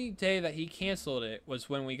 The only day that he canceled it was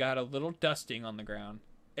when we got a little dusting on the ground,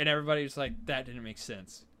 and everybody was like, that didn't make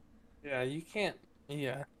sense. Yeah, you can't.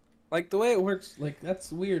 Yeah, like the way it works, like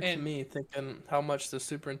that's weird to And me. Thinking how much the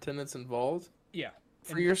superintendent's involved yeah,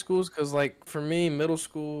 for and your schools, because like for me, middle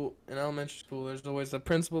school and elementary school, there's always the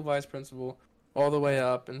principal, vice principal, all the way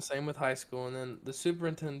up, and same with high school. And then the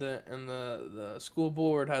superintendent and the school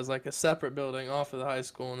board has like a separate building off of the high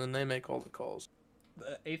school, and then they make all the calls.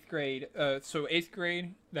 the 8th grade. So 8th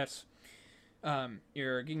grade, that's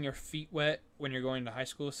you're getting your feet wet when you're going to high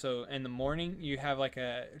school. So in the morning, you have like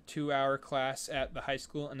a 2-hour class at the high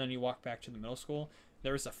school, and then you walk back to the middle school.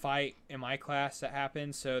 There was a fight in my class that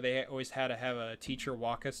happened, so they always had to have a teacher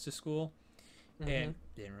walk us to school, Mhm. and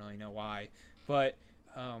didn't really know why, but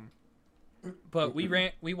um,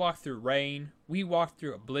 we walked through rain, we walked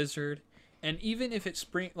through a blizzard, and even if it's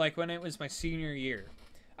spring, like when it was my senior year,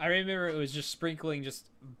 I remember it was just sprinkling just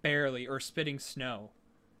barely or spitting snow.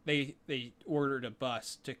 They ordered a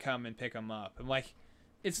bus to come and pick them up. I'm like,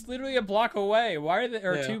 it's literally a block away. Why are they,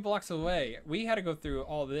 or Yeah. 2 blocks away? We had to go through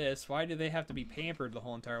all this. Why do they have to be pampered the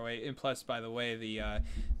whole entire way? And plus, by the way,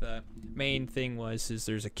 the main thing is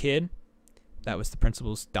there's a kid that was the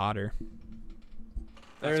principal's daughter.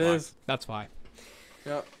 There That's it why. is. That's why.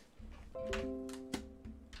 Yep.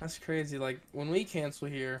 That's crazy. Like when we cancel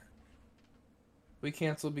here, we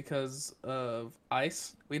cancel because of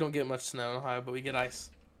ice. We don't get much snow in Ohio, but we get ice.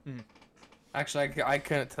 Mm. Actually, I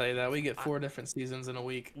couldn't tell you that. We get 4 different seasons in a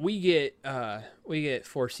week. We get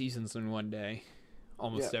 4 seasons in one day,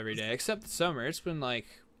 almost Yeah. every day, except the summer. It's been like,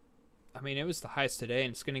 I mean, it was the highest today,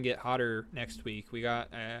 and it's gonna get hotter next week. We got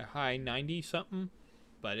a high 90 something,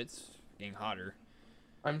 but it's getting hotter.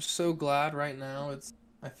 I'm so glad right now.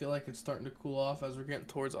 I feel like it's starting to cool off as we're getting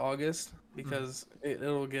towards August because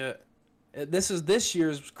it'll get. This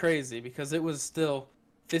year's crazy because it was still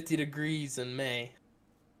 50 degrees in May.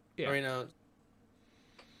 Yeah. Or,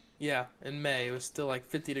 yeah, in May it was still like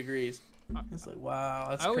 50 degrees. It's like wow,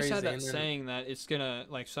 that's I always crazy. had that And then- saying that it's gonna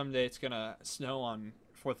like someday it's gonna snow on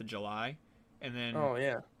 4th of July, and then Oh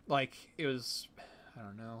yeah. like it was, I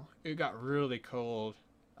don't know, it got really cold.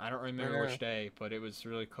 I don't remember Yeah. which day, but it was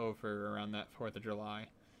really cold for around that 4th of July.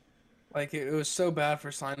 Like it was so bad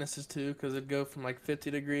for sinuses too, because it'd go from like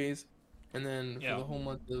 50 degrees, and then for Yeah. the whole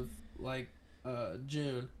month of like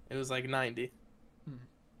June, it was like 90, Hmm.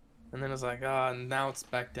 and then it was like and now it's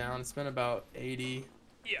back down. It's been about 80,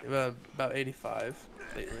 Yeah. about 85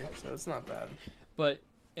 lately, so it's not bad. But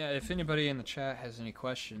yeah, if anybody in the chat has any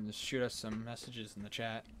questions, shoot us some messages in the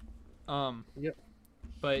chat. Yep.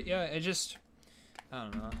 But yeah, I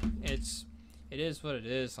don't know. It is what it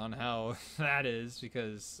is on how that is,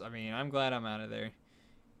 because I mean, I'm glad I'm out of there.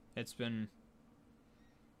 It's been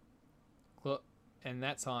and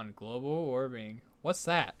that's on global warming. What's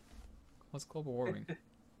that? What's global warming?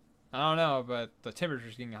 I don't know, but the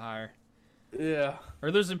temperature's getting higher. Yeah.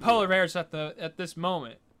 Or there's polar bears at this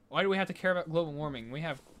moment. Why do we have to care about global warming? We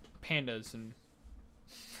have pandas and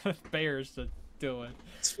bears to deal with.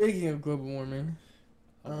 Speaking of global warming,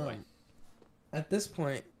 Oh boy. at this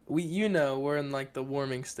point, we're in like the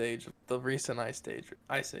warming stage, the recent ice age,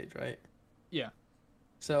 right? Yeah.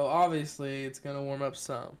 So obviously it's gonna warm up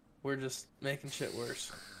some. We're just making shit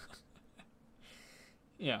worse.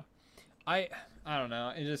 Yeah. I don't know.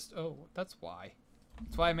 It just that's why.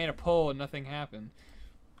 That's why I made a poll and nothing happened.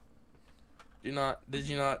 Did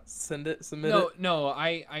you not submit No, it? no,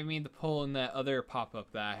 I made the poll in that other pop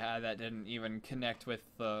up that I had that didn't even connect with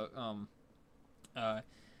the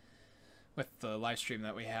live stream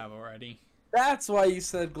that we have already. That's why you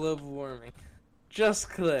said global warming.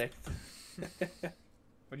 Just clicked.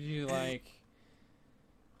 What do you like?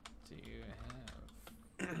 Do you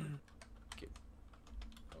have giveaways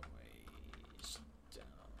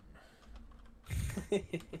down?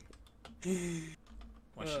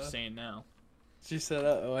 What's she saying now? She said,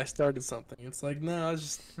 "Uh-oh, I started something." It's like, no, I was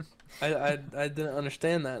just, I didn't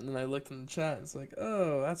understand that, and then I looked in the chat. It's like,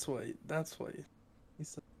 oh, that's why. He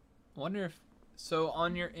said. Wonder if so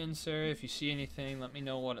on your insert, if you see anything, let me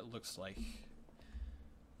know what it looks like.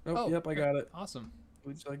 Oh, yep, I got it. Awesome.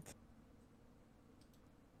 Would you like?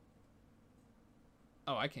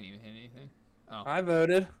 Oh, I can't even hit anything. Oh, I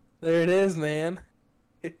voted. There it is, man.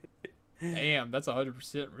 damn, that's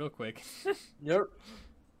 100% real quick. Yep.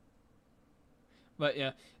 But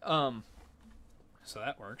yeah, so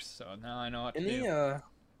that works. So now I know what to do.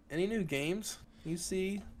 Any new games you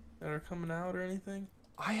see that are coming out or anything?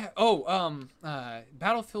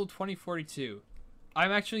 Battlefield 2042.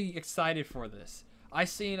 I'm actually excited for this. I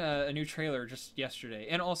seen a new trailer just yesterday,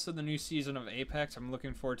 and also the new season of Apex. I'm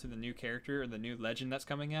looking forward to the new character or the new legend that's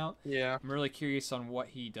coming out. Yeah. I'm really curious on what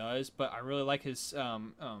he does, but I really like his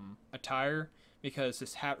attire because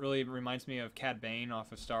his hat really reminds me of Cad Bane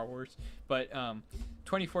off of Star Wars. But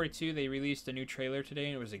 2042, they released a new trailer today,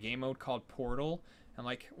 and it was a game mode called Portal. I'm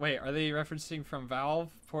like, wait, are they referencing from Valve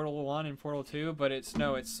Portal 1 and Portal 2? But it's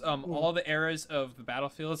all the eras of the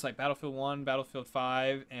Battlefields, like Battlefield 1, Battlefield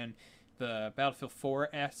 5, and the Battlefield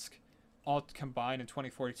 4-esque, all combined in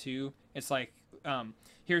 2042. It's like,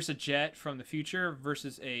 here's a jet from the future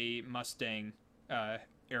versus a Mustang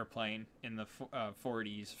airplane in the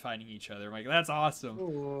 40s fighting each other. I'm like, that's awesome.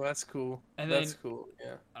 Oh, that's cool. And that's then, cool.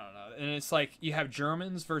 Yeah. I don't know. And it's like you have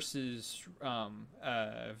Germans versus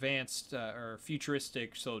advanced or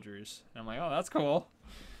futuristic soldiers. And I'm like, oh, that's cool.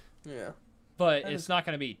 Yeah. But it's not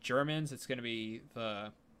going to be Germans. It's going to be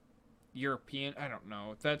the European. I don't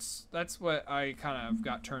know. That's what I kind of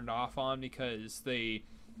got turned off on, because they,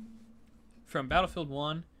 from Battlefield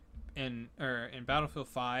 1 and Battlefield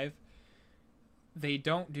 5, they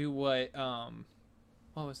don't do what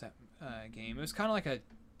was that game? It was kind of like a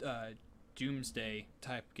Doomsday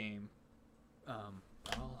type game.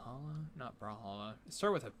 Brawlhalla? Not Brawlhalla. It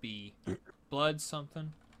started with a B. Blood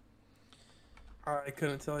something. I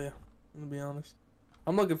couldn't tell you. To be honest,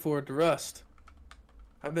 I'm looking forward to Rust.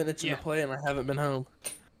 I've been itching to play and I haven't been home.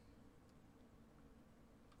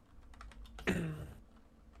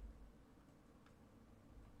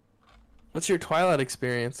 What's your Twilight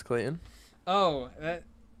experience, Clayton? Oh,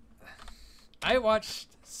 I watched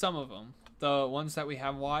some of them. The ones that we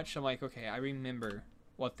have watched, I'm like, okay, I remember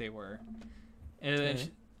what they were. And then,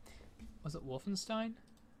 was it Wolfenstein?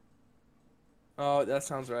 Oh, that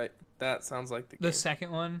sounds right. That sounds like the game. The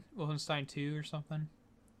second one, Wolfenstein 2 or something.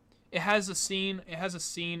 It has a scene. It has a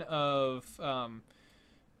scene of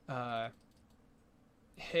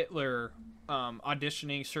Hitler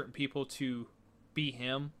auditioning certain people to be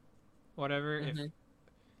him, whatever. Mm-hmm.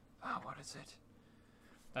 What is it?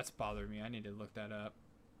 That's bothered me. I need to look that up.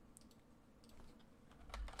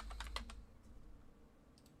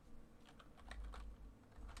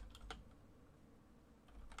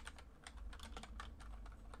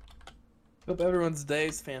 Hope everyone's day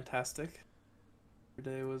is fantastic. Your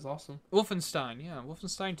day was awesome. Wolfenstein, yeah,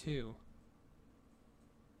 Wolfenstein 2.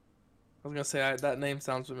 I was gonna say that name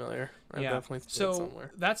sounds familiar. I Yeah. definitely seen it So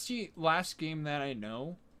somewhere. that's the last game that I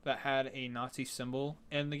know that had a Nazi symbol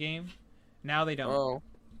in the game. Now they don't. Oh,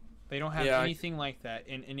 They don't have yeah, anything like that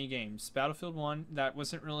in any games. Battlefield 1, that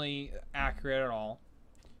wasn't really accurate at all.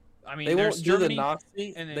 I mean, they there's won't do the Germany,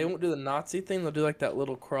 Nazi. and They then won't do the Nazi thing. They'll do like that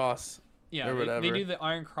little cross yeah, or they whatever. do the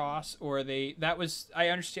Iron Cross, or that was, I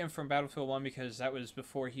understand from Battlefield 1 because that was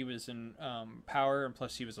before he was in power, and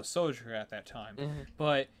plus he was a soldier at that time. Hmm.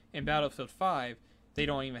 But in Battlefield 5, they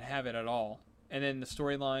don't even have it at all. And then the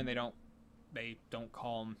storyline, they don't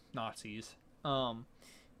call them Nazis.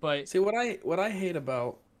 But See what I hate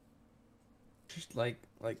about just like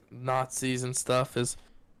Nazis and stuff is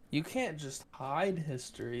you can't just hide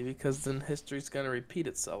history because then history's gonna repeat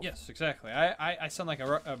itself. yes, exactly. I sound like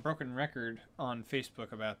a broken record on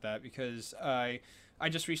Facebook about that because I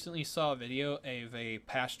just recently saw a video of a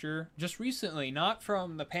pastor, just recently, not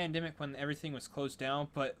from the pandemic when everything was closed down,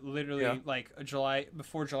 but literally Yeah. like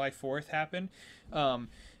before July 4th happened.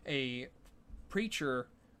 A preacher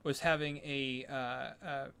was having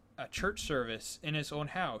a church service in his own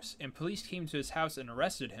house, and police came to his house and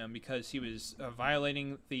arrested him because he was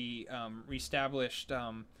violating the reestablished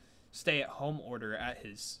stay-at-home order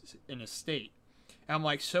in his state. And I'm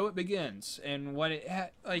like, so it begins, and what it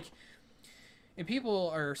like. And people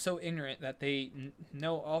are so ignorant that they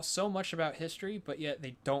know so much about history, but yet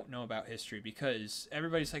they don't know about history because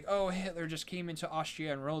everybody's like, "Oh, Hitler just came into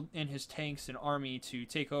Austria and rode in his tanks and army to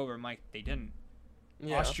take over." I'm like, they didn't.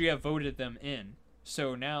 Yeah. Austria voted them in,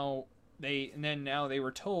 so now now they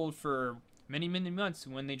were told for many months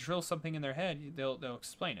when they drill something in their head, they'll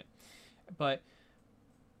explain it. But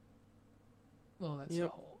well, that's a Yep.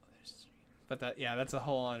 whole other stream. That's a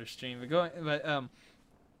whole other stream.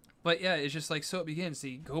 But yeah, it's just like so it begins.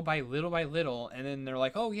 They go by little, and then they're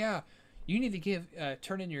like, "Oh yeah, you need to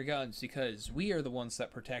turn in your guns because we are the ones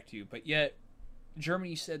that protect you." But yet,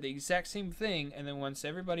 Germany said the exact same thing, and then once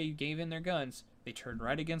everybody gave in their guns, they turned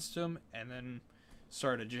right against them and then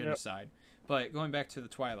started genocide. Yep. But going back to the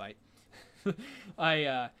Twilight,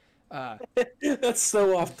 I That's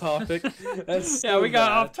so off topic. That's yeah, so we got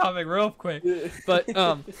bad. off topic real quick,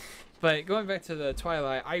 But going back to the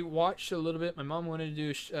Twilight, I watched a little bit. My mom wanted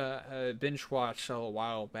to do a binge watch a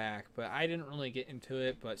while back, but I didn't really get into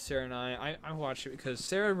it. But Sarah and I watched it because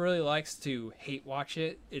Sarah really likes to hate watch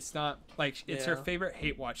it. It's not like it's her favorite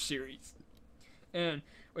hate watch series. And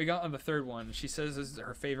we got on the third one. She says this is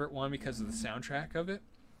her favorite one because of the soundtrack of it.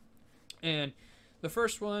 And the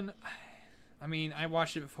first one, I mean, I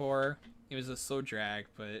watched it before. It was a slow drag,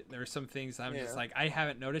 but there were some things I'm just like, I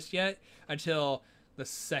haven't noticed yet until the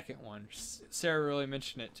second one. Sarah really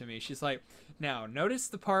mentioned it to me. She's like, now notice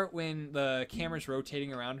the part when the camera's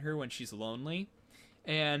rotating around her when she's lonely,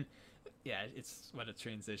 and yeah, it's what a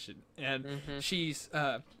transition. And she's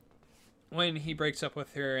when he breaks up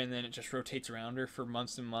with her, and then it just rotates around her for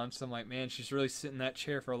months and months. I'm like, man, she's really sitting in that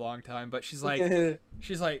chair for a long time. But she's like,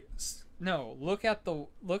 no, look at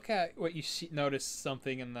what you see. Notice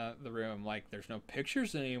something in the room. Like, there's no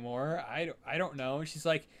pictures anymore. I don't know. She's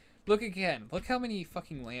like, look again. Look how many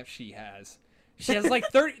fucking lamps she has. She has like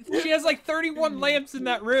 30. She has like 31 lamps in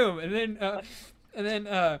that room.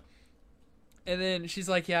 And then she's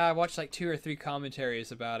like, yeah, I watched like 2 or 3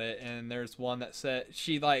 commentaries about it, and there's one that said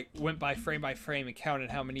she like went by frame and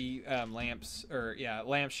counted how many lamps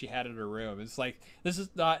she had in her room. It's like, this is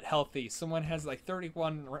not healthy. Someone has like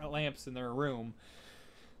 31 lamps in their room.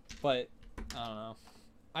 But I don't know.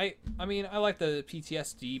 I mean, I like the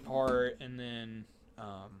PTSD part, and then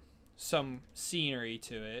some scenery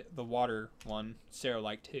to it. The water one, Sarah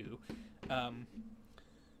liked too. I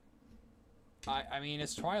mean,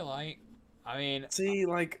 it's Twilight. I mean, see,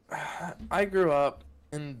 like, I grew up,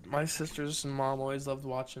 and my sisters and mom always loved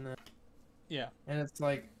watching it. Yeah. And it's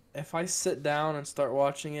like, if I sit down and start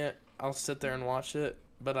watching it, I'll sit there and watch it,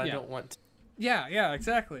 but I don't want to. Yeah,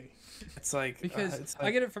 exactly. It's like because I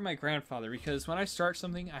get it from my grandfather, because when I start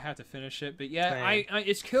something, I have to finish it. But yeah, I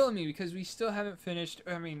it's killing me because we still haven't finished.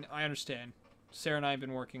 I mean, I understand. Sarah and I have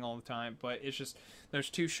been working all the time, but it's just there's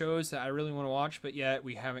 2 shows that I really want to watch, but yet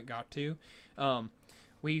we haven't got to.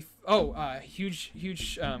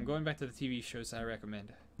 Huge going back to the TV shows that I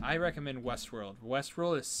recommend Westworld.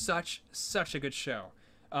 Westworld is such a good show.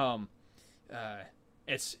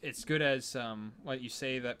 It's good as what you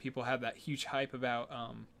say, that people have that huge hype about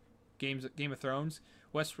Game of Thrones.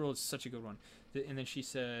 Westworld is such a good one. And then she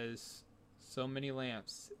says, so many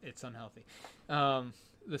lamps, it's unhealthy.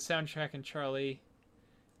 The soundtrack and Charlie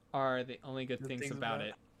are the only good things about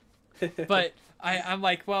it. But I'm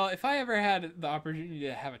like, well, if I ever had the opportunity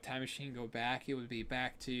to have a time machine go back, it would be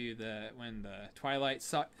back to when the Twilight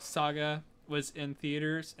saga was in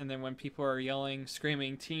theaters, and then when people are yelling,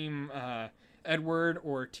 screaming, Team Edward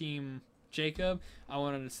or Team Jacob, I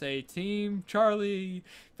wanted to say Team Charlie.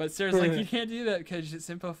 But Sarah's like, you can't do that because it's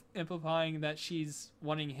implying that she's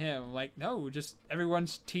wanting him. Like, no, just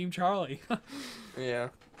everyone's Team Charlie. Yeah.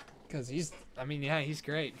 Because he's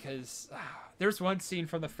great. Because there's one scene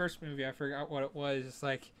from the first movie, I forgot what it was. It's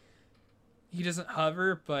like, he doesn't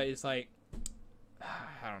hover, but it's like,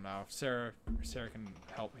 I don't know. Sarah can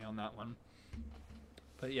help me on that one.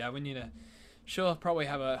 But yeah, we need to. She'll probably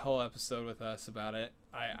have a whole episode with us about it.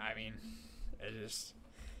 I mean, it's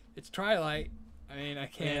Twilight. I mean, I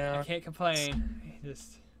can't complain.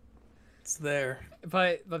 It's there.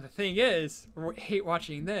 But the thing is, I hate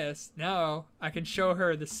watching this. Now I can show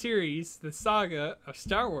her the series, the saga of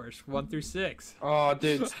Star Wars 1 through 6. Oh,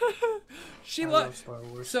 dude. She love Star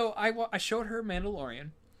Wars. So I showed her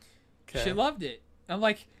Mandalorian. Okay. She loved it. I'm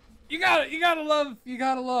like, you gotta love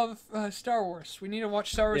Star Wars. We need to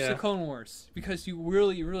watch Star Wars: The Clone Wars because you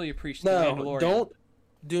really appreciate the Mandalorian.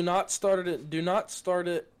 Do not start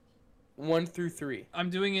it 1 through 3. I'm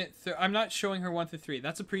doing it. I'm not showing her 1 through 3.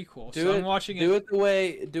 That's a prequel. I'm watching it. Do it the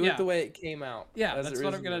way it came out. Yeah, that's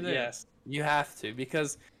what I'm gonna do. Yes, you have to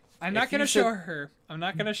because I'm not gonna show her. I'm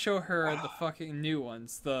not gonna show her the fucking new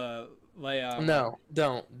ones. The Leia. No,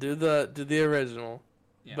 don't do the original.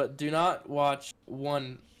 Yeah. But do not watch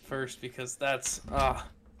 1 first because that's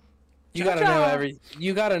you gotta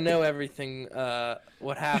know everything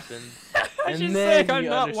what happened. And she's saying I'm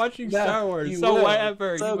not watching Star Wars, so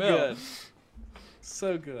whatever. So you will. good.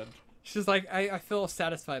 So good. She's like, I feel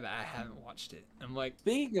satisfied that I haven't watched it. I'm like,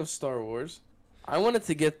 speaking of Star Wars, I wanted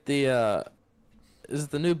to get the is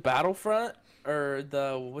it the new Battlefront or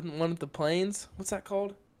the one with the planes? What's that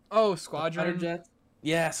called? Oh, Squadron. Jets?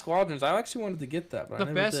 Yeah, Squadrons. I actually wanted to get that, but the I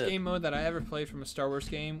never best did. game mode that I ever played from a Star Wars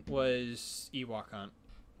game was Ewok Hunt.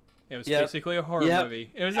 It was basically a horror movie.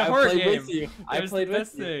 It was a horror game. I played with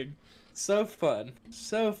best thing. So fun.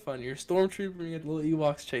 So fun. You're a stormtrooper and you had little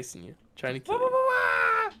Ewoks chasing you, trying to kill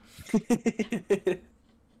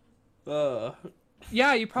you.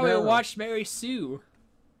 Yeah, you probably watched Mary Sue.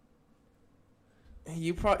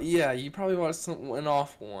 You probably watched an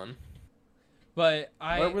awful one. But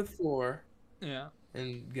Start with 4. Yeah.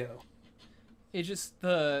 And go. It just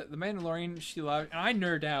the Mandalorian she loved, and I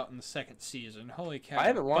nerd out in the 2nd season. Holy cow! I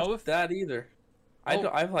haven't watched that either.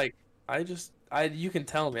 You can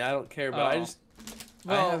tell me. I don't care, but I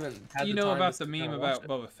haven't had you the know time about to the meme about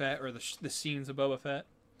Boba Fett or the scenes of Boba Fett.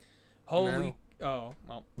 No. Oh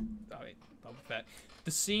well, Boba Fett. The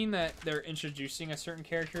scene that they're introducing a certain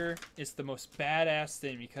character is the most badass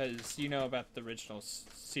thing because you know about the original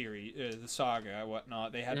series, the saga and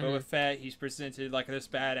whatnot. They had Boba Fett. He's presented like this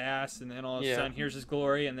badass, and then all of a sudden, here's his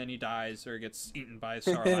glory, and then he dies or gets eaten by a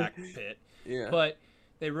Sarlacc pit. Yeah. But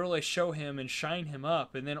they really show him and shine him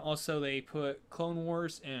up, and then also they put Clone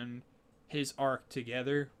Wars and his arc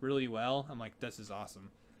together really well. I'm like, this is awesome.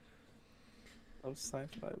 Of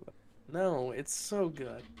sci-fi. No, it's so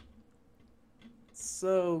good.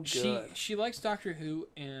 So good. She likes Doctor Who,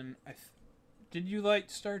 and did you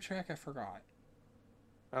like Star Trek? I forgot.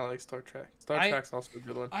 I like Star Trek. Trek's also a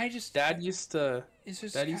good one. Dad used to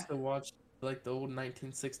watch like the old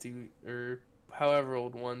 1960 or however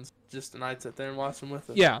old ones. Just and I'd sit there and watch them with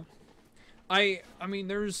him. Yeah, I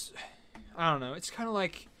mean, I don't know. It's kind of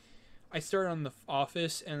like I started on The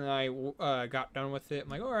Office and I got done with it. I'm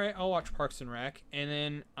like, all right, I'll watch Parks and Rec, and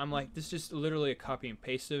then I'm like, this is just literally a copy and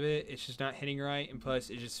paste of it. It's just not hitting right, and plus,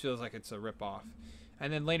 it just feels like it's a ripoff.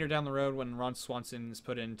 And then later down the road, when Ron Swanson's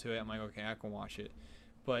put into it, I'm like, okay, I can watch it.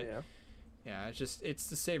 But yeah, it's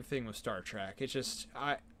the same thing with Star Trek. It's just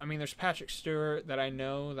I mean, there's Patrick Stewart that I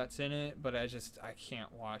know that's in it, but I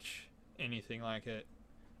can't watch anything like it.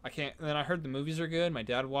 I can't. And then I heard the movies are good. My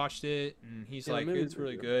dad watched it, and he's like, it's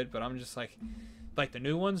really good. But I'm just like the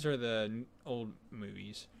new ones or the old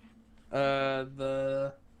movies.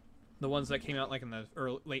 The ones that came out like in the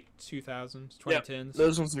late 2000s, 2010s. Yeah,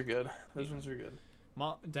 those ones are good.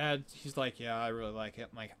 Mom, Dad, he's like, yeah, I really like it.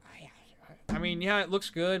 I'm like, I mean, yeah, it looks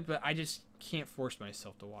good, but I just can't force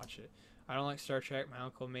myself to watch it. I don't like Star Trek. My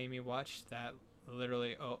uncle made me watch that.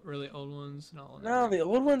 Literally, really old ones. No, the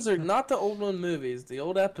old ones are not the old one movies. The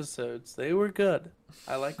old episodes, they were good.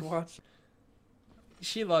 I like watching.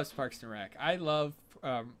 She loves Parks and Rec. I love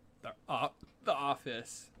the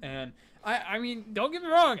Office, and I mean, don't get me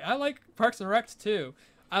wrong. I like Parks and Rec too.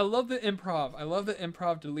 I love the improv. I love the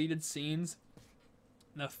improv deleted scenes.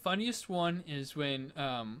 The funniest one is when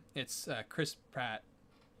it's Chris Pratt.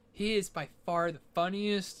 He is by far the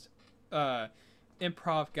funniest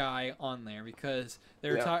improv guy on there because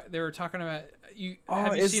they were talking about you.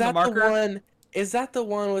 Have you seen The Marker? Is that the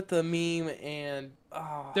one with the meme and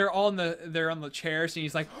They're on the chairs, and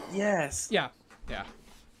he's like, yes. yeah, yeah.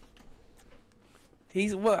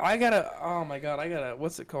 He's what I gotta oh my god, I gotta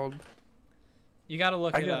what's it called? You gotta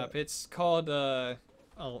look I it gotta- up. It's called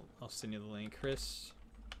I'll send you the link. Chris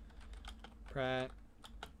Pratt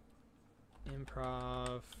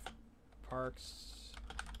Improv Parks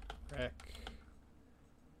Rec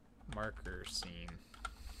marker scene.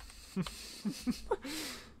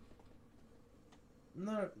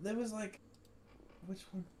 No, there was like which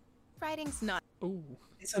one? Writing's not. Ooh.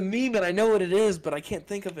 It's a meme and I know what it is, but I can't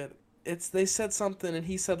think of it. It's they said something and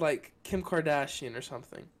he said like Kim Kardashian or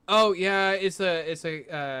something. Oh yeah, it's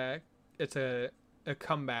a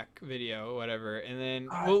comeback video or whatever, and then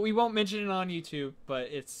well, we won't mention it on YouTube, but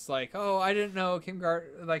it's like, oh, I didn't know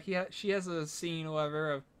she has a scene or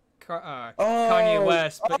whatever of Kanye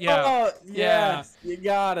West, but yeah, oh, yes, you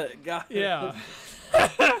got it, yeah.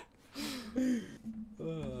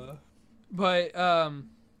 But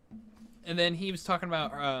and then he was talking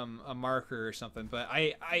about a marker or something, but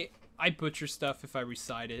I butcher stuff if I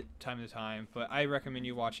recite it time to time, but I recommend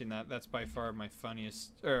you watching that. That's by far my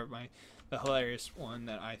funniest, or the hilarious one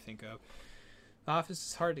that I think of. The Office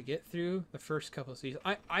is hard to get through the first couple of seasons.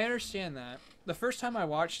 I understand that. The first time I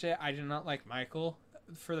watched it, I did not like Michael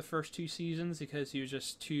for the first 2 seasons because he was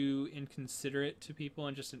just too inconsiderate to people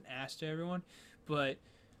and just an ass to everyone. But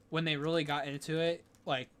when they really got into it,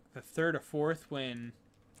 like the third or fourth, when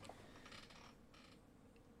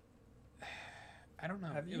I don't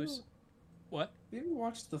know, it was what? Have you ever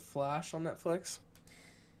watched The Flash on Netflix?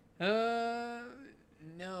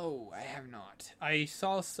 No, I have not. I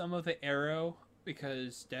saw some of the Arrow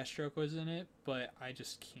because Deathstroke was in it, but I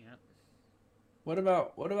just can't. What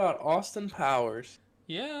about Austin Powers?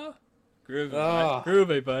 Yeah. Groovy, Ah.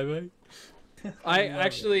 groovy, baby. I love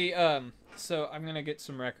actually, so I'm gonna get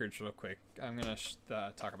some records real quick. I'm gonna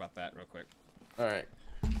talk about that real quick. All right.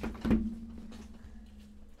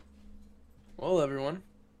 Well, everyone,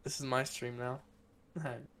 this is my stream now.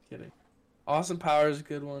 I'm kidding. Austin Powers is a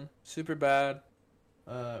good one. Super Bad.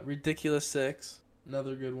 Ridiculous 6,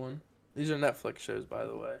 another good one. These are Netflix shows, by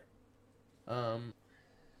the way.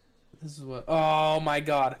 This is what. Oh my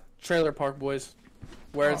God, Trailer Park Boys,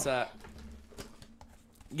 where it's at.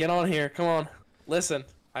 Get on here, come on. Listen,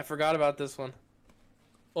 I forgot about this one.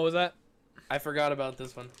 What was that? I forgot about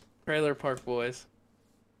this one. Trailer Park Boys.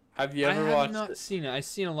 Have you I ever have watched not it? seen it. I've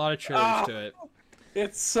seen a lot of trailers to it.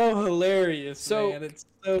 It's so hilarious, So, man. It's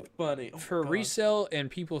so funny. Oh, For God. resale and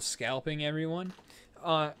people scalping everyone,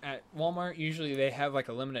 at Walmart usually they have like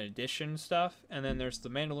a limited edition stuff, and then there's the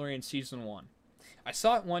Mandalorian season 1. I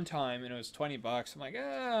saw it one time and it was $20. I'm like,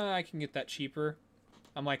 I can get that cheaper.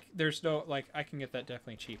 I'm like, there's no like, I can get that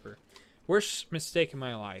definitely cheaper. Worst mistake in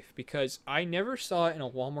my life because I never saw it in a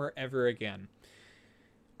Walmart ever again.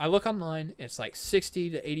 I look online, it's like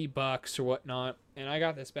 $60 to $80 or whatnot, and I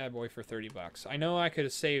got this bad boy for $30. I know I could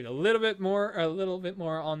have saved a little bit more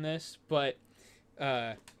on this, but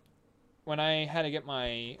when I had to get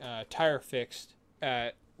my tire fixed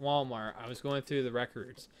at Walmart, I was going through the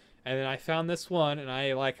records, and then I found this one, and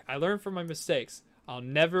I learned from my mistakes. I'll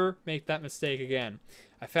never make that mistake again.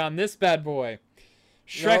 I found this bad boy.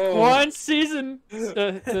 Shrek No. 1 season,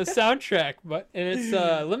 the soundtrack, and it's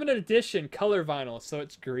limited edition color vinyl, so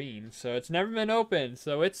it's green, so it's never been opened,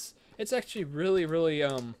 so it's actually really, really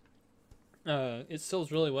it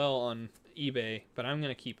sells really well on eBay, but I'm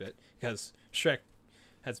gonna keep it because Shrek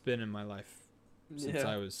has been in my life since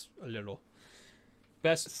I was a little.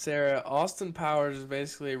 Best Sarah, Austin Powers is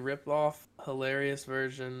basically a rip-off, hilarious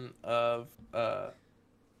version of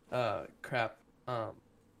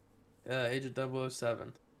Agent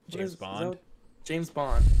 007. James Bond. James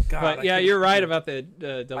Bond. God, But I yeah, couldn't you're right think of about the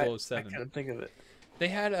it. I 007. couldn't think of it. They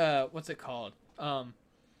had what's it called?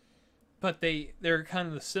 But they're kind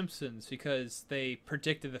of the Simpsons because they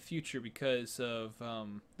predicted the future because of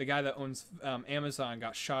the guy that owns Amazon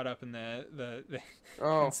got shot up in the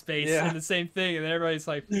Oh, in space yeah. and the same thing, and then everybody's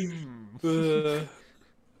like, Dude,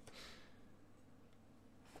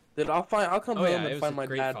 I'll come oh home yeah, it and was find a my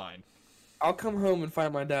great dad. find. I'll come home and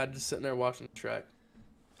find my dad just sitting there watching Shrek.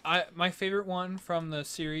 My favorite one from the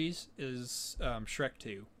series is Shrek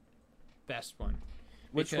 2. Best one.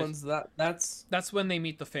 Which Because one's that? That's when they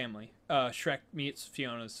meet the family. Shrek meets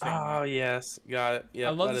Fiona's family. oh yes, got it. Yeah,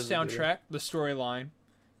 I love that the is a good one. soundtrack, the storyline,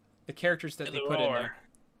 the characters that And they the put in lore.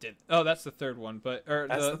 there. Oh, that's the third one, That's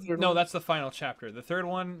the third no, one? that's the final chapter. The third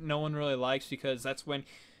one, no one really likes because that's when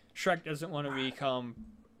Shrek doesn't want to become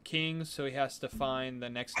king, so he has to find the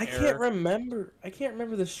next I heir. can't remember. I can't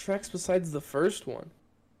remember the Shreks besides the first one.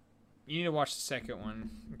 You need to watch the second one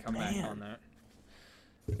and come back Man. on that.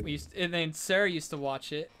 And then Sarah used to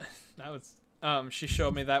watch it. That was she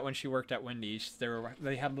showed me that when she worked at Wendy's.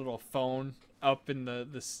 They had a little phone up in the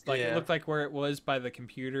this like it Yeah. looked like where it was by the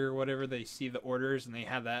computer or whatever. They see the orders and they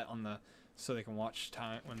had that on the so they can watch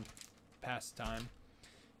time when past time.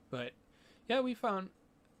 But yeah,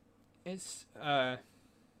 it's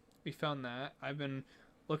we found that. I've been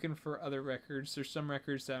looking for other records. There's some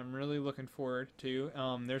records that I'm really looking forward to.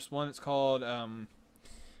 There's one that's called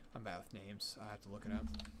I'm bad with names. I have to look it up.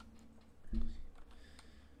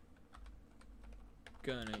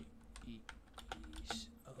 Gonna eat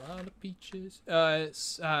a lot of peaches.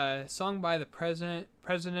 It's song by the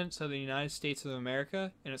presidents of the United States of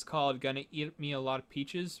America, and it's called "Gonna Eat Me a Lot of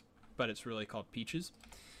Peaches," but it's really called Peaches,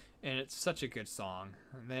 and it's such a good song.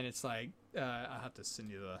 And then it's like I'll have to send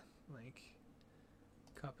you the link.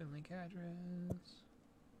 Copy link address.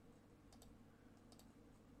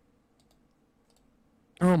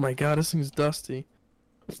 Oh my god, this thing's dusty.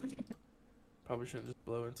 Probably shouldn't just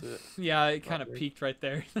blow into it. Yeah, it kind of Probably. peaked right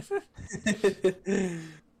there.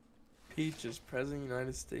 Peaches, President of the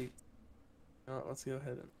United States. Let's go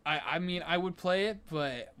ahead and. I mean, I would play it,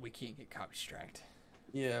 but we can't get copy striked.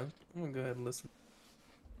 Yeah, I'm gonna go ahead and listen.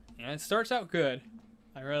 Yeah, it starts out good.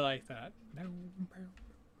 I really like that.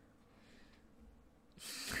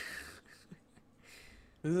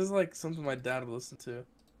 This is like something my dad would listen to. You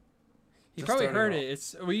Just probably starting heard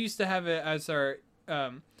off. it. We used to have it as our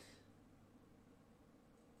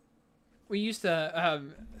we used to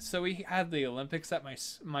so we had the Olympics at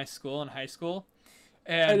my school in high school,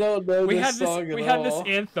 I and don't know we this had this song at we had this all.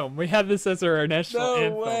 anthem. We had this as our national No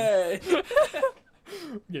anthem. way!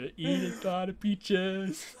 Gonna eat a lot of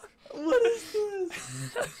peaches. What is this?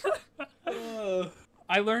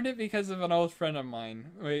 I learned it because of an old friend of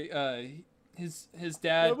mine. His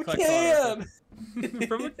dad From a collects can!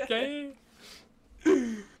 from a can.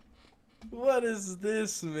 What is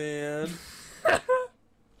this, man?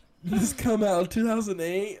 Did this come out in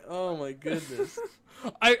 2008? Oh my goodness.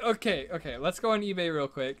 Okay. Let's go on eBay real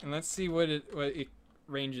quick and let's see what it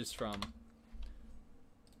ranges from.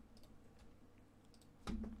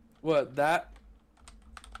 What, that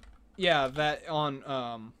Yeah, that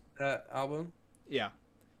on that album? yeah,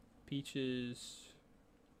 peaches.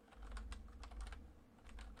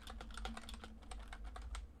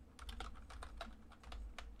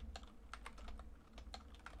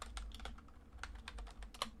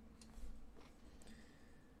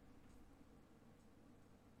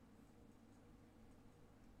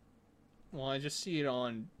 Well, I just see it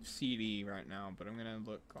on CD right now, but I'm gonna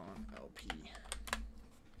look on LP.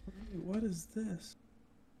 What is this?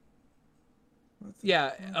 What the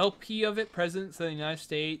Yeah, fuck? LP of it, Presidents of the United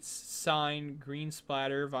States, signed, green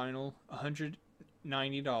splatter, vinyl,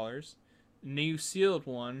 $190. New sealed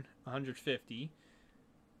one, $150.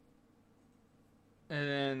 And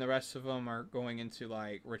then the rest of them are going into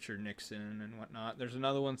like Richard Nixon and whatnot. There's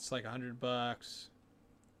another one that's like $100.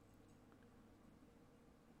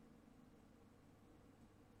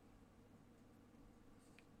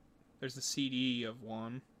 There's a CD of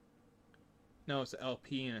one. No, it's an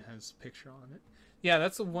LP and it has a picture on it. Yeah,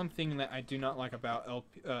 that's the one thing that I do not like about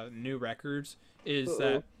new records is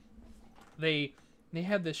that they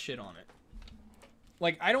have this shit on it.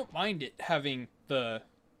 Like I don't mind it having the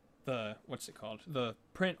what's it called, the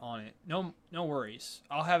print on it. No worries.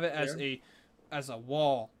 I'll have it as a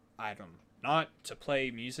wall item, not to play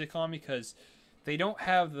music on because they don't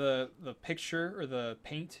have the picture or the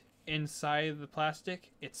paint inside the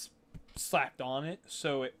plastic. It's slapped on it,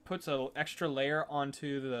 so it puts an extra layer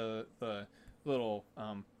onto the little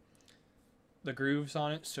the grooves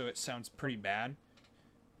on it, so it sounds pretty bad.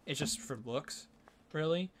 It's just for looks,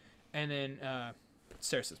 really. And then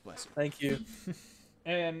Sarah says bless her. Thank you.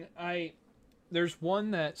 And there's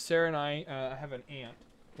one that Sarah and I have an aunt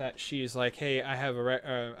that she's like, hey, I have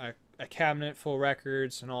a cabinet full of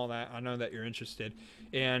records and all that. I know that you're interested,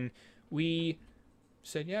 and we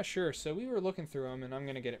said, yeah, sure. So we were looking through them, and I'm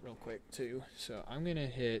gonna get it real quick too. So I'm gonna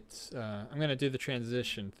I'm gonna do the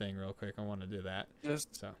transition thing real quick. I want to do that.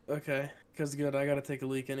 Just So okay, cause good. I gotta take a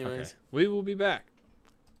leak anyways. okay, we will be back.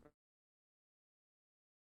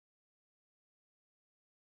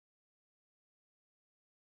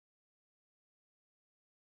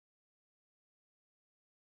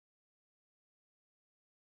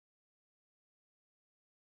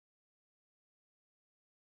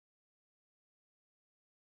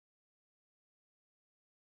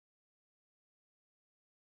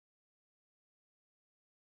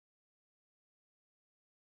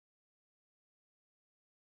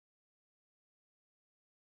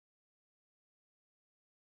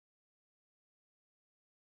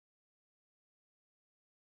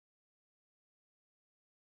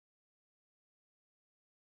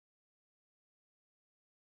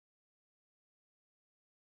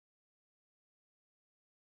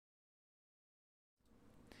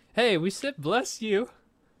 Hey, we said bless you.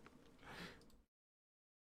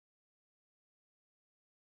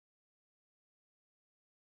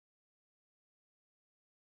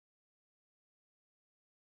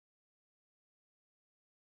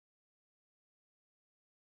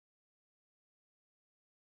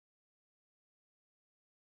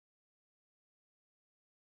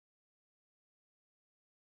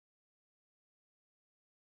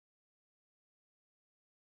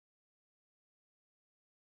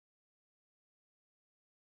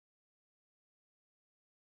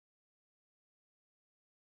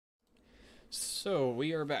 So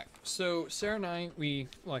we are back. So Sarah and I, we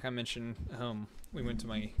like I mentioned, we went to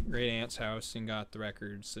my great aunt's house and got the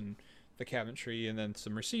records and the cabinetry and then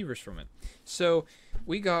some receivers from it. So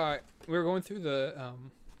we were going through the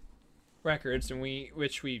records and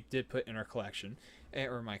which we did put in our collection,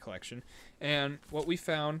 or my collection, and what we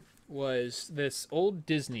found was this old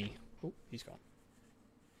Disney. Oh, he's gone.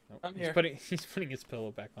 Nope, I'm he's here. putting his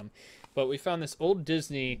pillow back on, but we found this old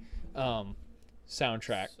Disney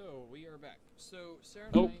soundtrack. So we are back. So Sarah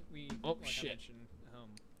and I, we like shit. I mentioned,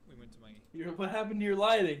 we went to my. What happened to your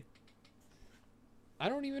lighting? I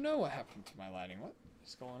don't even know what happened to my lighting. What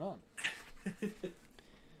is going on?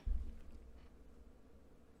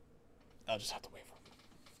 I'll just have to wait for him.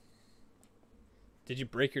 Did you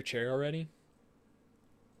break your chair already?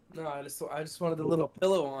 No, I just wanted a little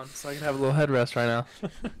pillow on so I can have a little headrest right now.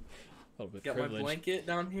 A little bit Got privileged. my blanket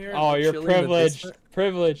down here. Oh, I'm you're chilling in the privileged. basement.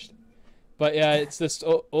 Privileged. But yeah, it's this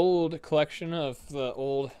old collection of the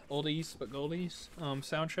oldies but goldies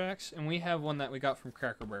soundtracks, and we have one that we got from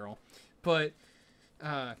Cracker Barrel. But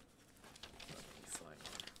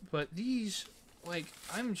these, like,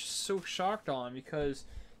 I'm just so shocked on because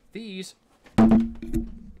these,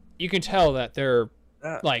 you can tell that they're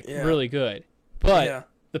like Yeah. really good, but Yeah.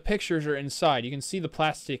 the pictures are inside. You can see the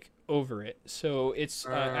plastic over it, so it's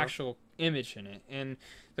an actual image in it, and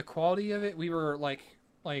the quality of it, we were like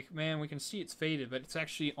man, we can see it's faded, but it's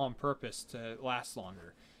actually on purpose to last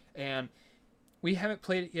longer. And we haven't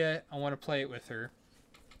played it yet. I want to play it with her.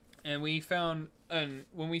 And we found, and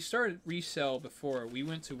when we started resell before, we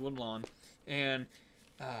went to Woodlawn, and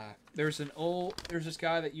there's this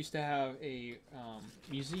guy that used to have a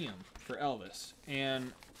museum for Elvis,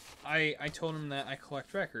 and I told him that I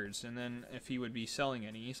collect records, and then if he would be selling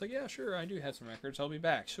any, he's like, yeah, sure, I do have some records, I'll be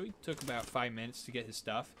back. So he took about 5 minutes to get his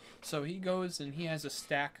stuff. So he goes and he has a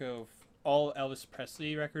stack of all Elvis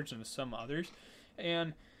Presley records and some others,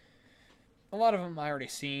 and a lot of them I already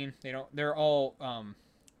seen. They're all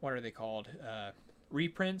what are they called?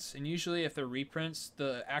 Reprints, and usually if they're reprints,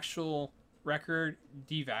 the actual record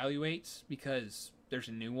devaluates because there's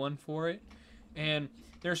a new one for it. And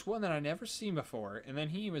there's one that I never seen before, and then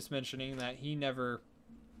he was mentioning that he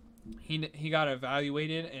got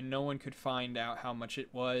evaluated and no one could find out how much it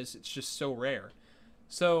was. It's just so rare.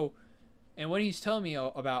 So, and when he's telling me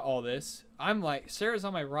about all this, I'm like, Sarah's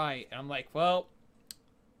on my right, and I'm like, well,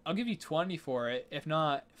 I'll give you 20 for it, if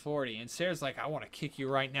not 40. And Sarah's like, I want to kick you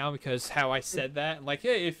right now because how I said that. I'm like,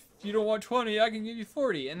 hey, if you don't want 20, I can give you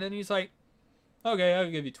 40. And then he's like, okay, I'll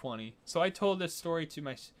give you 20. So I told this story to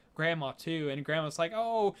my grandma too, and grandma's like,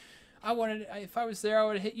 oh, if I was there, I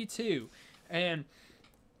would have hit you too. And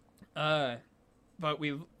but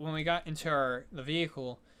when we got into the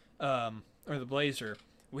vehicle, or the Blazer,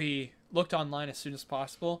 we looked online as soon as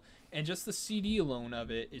possible, and just the CD alone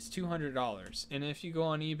of it is $200. And if you go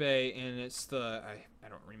on eBay and it's I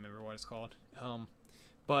don't remember what it's called,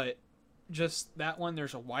 but just that one,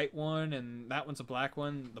 there's a white one and that one's a black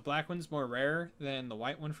one. The black one's more rare than the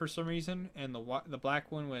white one for some reason, and the black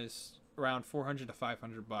one was around $400 to $500.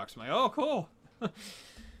 I'm like, oh, cool.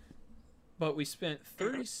 But we spent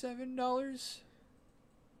 $37.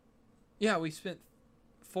 Yeah, we spent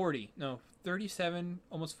 37,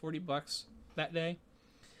 almost $40 that day.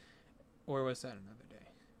 Or was that another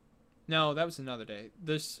day? No, that was another day.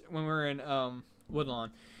 When we were in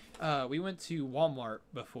Woodlawn, we went to Walmart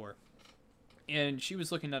before, and she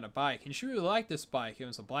was looking at a bike, and she really liked this bike. It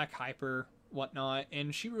was a black Hyper, whatnot,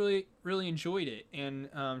 and she really, really enjoyed it. And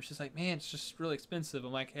she's like, man, it's just really expensive.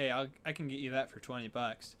 I'm like, hey, I can get you that for $20.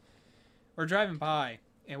 We're driving by,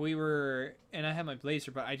 and I had my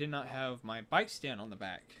Blazer, but I did not have my bike stand on the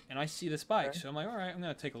back. And I see this bike, so I'm like, all right, I'm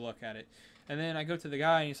gonna take a look at it. And then I go to the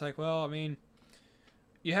guy, and he's like, well, I mean,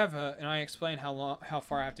 you have and I explain how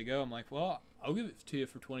far I have to go. I'm like, well, I'll give it to you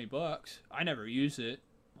for $20. I never use it.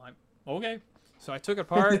 I'm like, okay. So I took it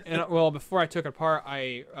apart, and before I took it apart,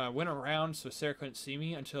 I went around so Sarah couldn't see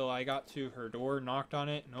me until I got to her door, knocked on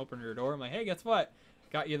it, and opened her door. I'm like, hey, guess what?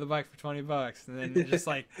 Got you the bike for $20. And then just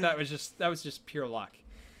like that was just pure luck.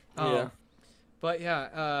 Yeah. But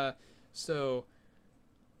yeah, so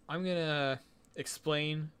I'm gonna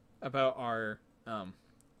explain about our.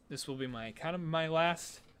 This will be my kind of my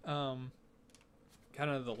last, kind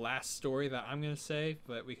of the last story that I'm gonna say,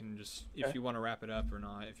 but we can just if you want to wrap it up or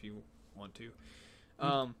not, if you want to.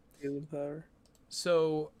 Power.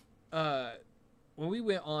 So, when we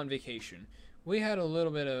went on vacation, we had a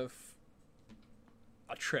little bit of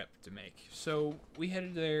a trip to make. So we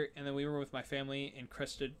headed there, and then we were with my family in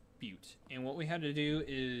Crested Butte. And what we had to do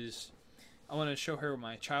is, I want to show her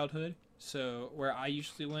my childhood. So where I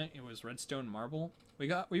usually went, it was Redstone Marble.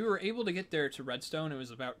 We were able to get there to Redstone. It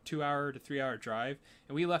was about 2 hour to 3 hour drive,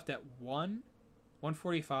 and we left at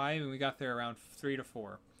 1:45, and we got there around 3 to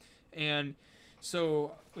 4. And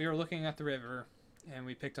so we were looking at the river, and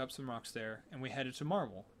we picked up some rocks there, and we headed to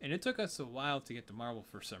Marble. And it took us a while to get to Marble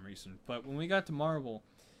for some reason, but when we got to Marble,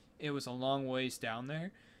 it was a long ways down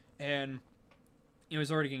there, and it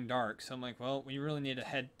was already getting dark. So I'm like, well, we really need to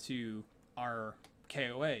head to our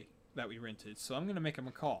KOA that we rented. So I'm gonna make him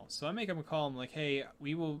a call. So I make him a call. I'm like, hey,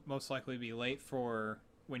 we will most likely be late for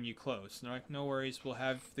when you close. And they're like, no worries, we'll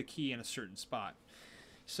have the key in a certain spot.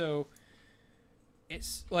 So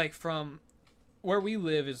it's like from where we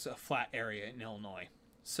live is a flat area in Illinois.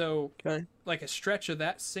 So like a stretch of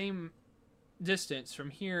that same distance from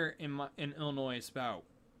here in Illinois is about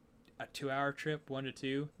a 2 hour trip, 1 to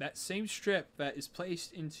 2. That same strip that is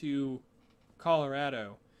placed into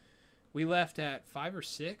Colorado, we left at 5 or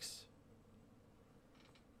 6.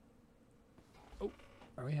 Oh,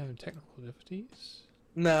 are we having technical difficulties?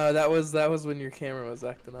 No, that was when your camera was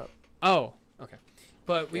acting up. Oh, okay.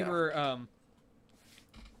 But we were what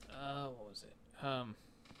was it?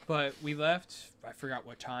 But we left, I forgot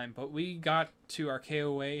what time, but we got to our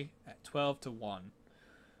KOA at 12 to 1.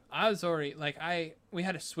 I was already we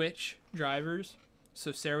had to switch drivers.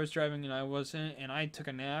 So Sarah was driving and I wasn't, and I took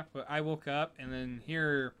a nap, but I woke up and then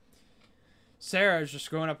here Sarah's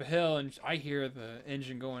just going up a hill, and I hear the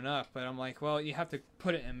engine going up, but I'm like, well, you have to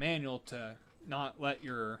put it in manual to not let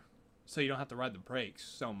so you don't have to ride the brakes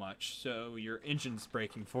so much, so your engine's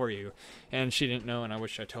braking for you. And she didn't know, and I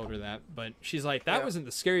wish I told her that, but she's like, that wasn't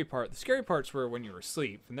the scary part. The scary parts were when you were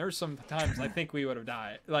asleep, and there were some times I think we would have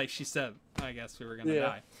died. Like she said, I guess we were going to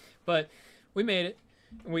die. But we made it,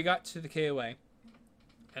 and we got to the KOA,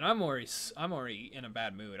 and I'm already in a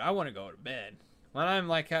bad mood. I want to go to bed. When I'm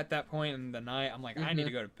like at that point in the night, I'm like, I need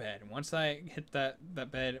to go to bed. And once I hit that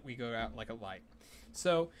bed, we go out like a light.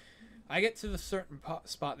 So I get to the certain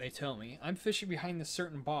spot they tell me. I'm fishing behind this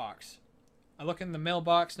certain box. I look in the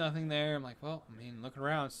mailbox, nothing there. I'm like, well, looking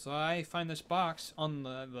around. So I find this box on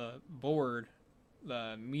the board,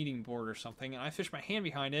 the meeting board or something, and I fish my hand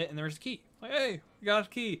behind it, and there's a key. Like, hey, we got a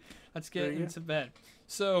key. Let's get into bed.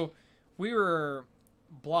 So we were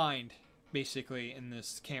blind, basically, in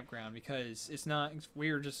this campground, because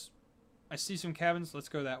I see some cabins, let's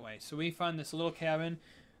go that way. So we find this little cabin,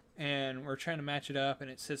 and we're trying to match it up, and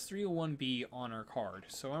it says 301B on our card.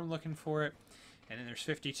 So I'm looking for it, and then there's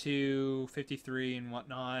 52, 53, and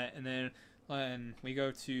whatnot, and then when we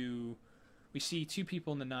see 2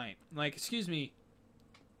 people in the night. I'm like, excuse me,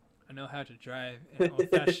 I know how to drive an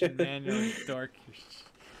old-fashioned manual, dork.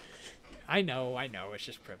 I know, it's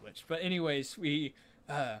just privilege. But anyways,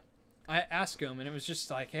 I asked him, and it was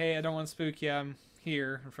just like, hey, I don't want to spook you. I'm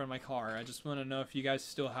here in front of my car. I just want to know if you guys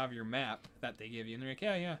still have your map that they give you. And they're like,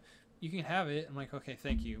 yeah, you can have it. I'm like, okay,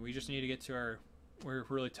 thank you. We just need to get to we're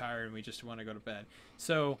really tired, and we just want to go to bed.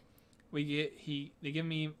 So they give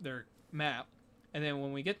me their map, and then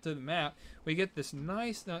when we get to the map, we get this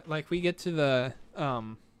nice, we get to the,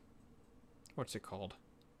 what's it called?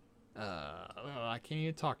 I can't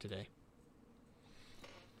even talk today.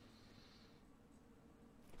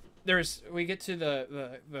 We get to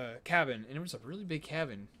the cabin, and it was a really big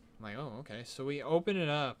cabin. I'm like, oh, okay. So we open it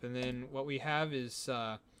up, and then what we have is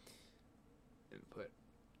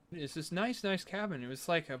it's this nice that. It was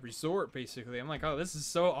like a resort, basically. I'm like, oh, this is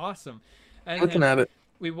so awesome. And looking at it,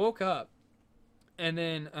 we woke up, and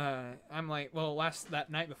then I'm like, well,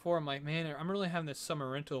 that night before, I'm like, man, I'm really having this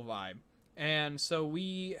summer rental vibe. And so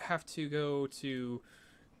we have to go to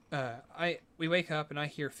we wake up, and I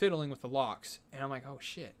hear fiddling with the locks, and I'm like, oh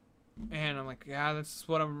shit. And I'm like, yeah, that's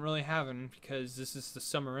what I'm really having, because this is the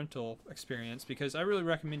summer rental experience, because I really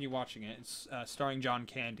recommend you watching it. It's starring John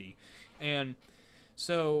Candy. And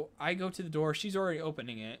so I go to the door. She's already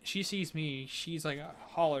opening it. She sees me. She's like,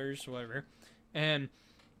 hollers, whatever. And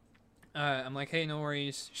I'm like, hey, no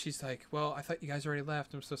worries. She's like, well, I thought you guys already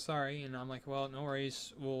left. I'm so sorry. And I'm like, well, no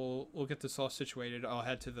worries. We'll get this all situated. I'll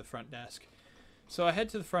head to the front desk. So I head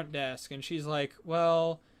to the front desk, and she's like,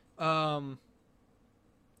 well,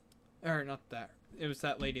 or not that. It was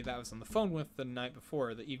that lady that I was on the phone with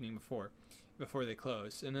the evening before. before they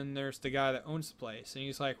close. And then there's the guy that owns the place, and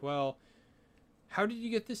he's like, well, how did you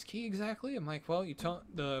get this key exactly? I'm like, well, you told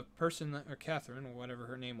the person that, or Catherine, or whatever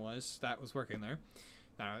her name was, that was working there.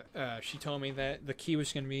 She told me that the key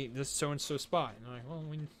was going to be this so-and-so spot. And I'm like, well,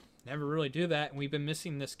 we never really do that, and we've been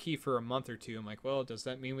missing this key for a month or two. I'm like, well, does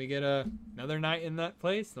that mean we get another night in that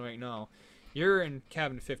place? They're like, no, you're in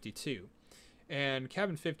cabin 52. And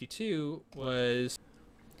cabin 52 was...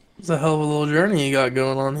 It's a hell of a little journey you got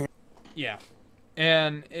going on here. Yeah.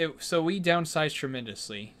 And so we downsized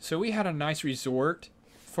tremendously. So we had a nice resort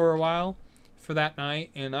for a while for that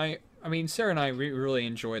night. And I mean, Sarah and I really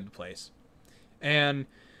enjoyed the place. And,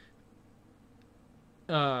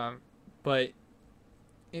 but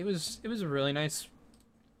it was a really nice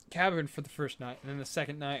cabin for the first night. And then the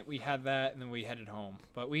second night we had that, and then we headed home.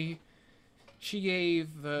 But she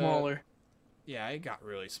gave the... Smaller. Yeah, it got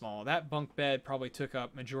really small. That bunk bed probably took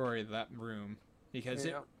up majority of that room because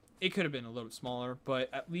it could have been a little bit smaller, but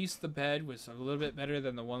at least the bed was a little bit better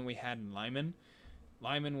than the one we had in Lyman.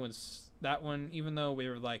 Lyman was that one, even though we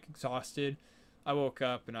were like exhausted, I woke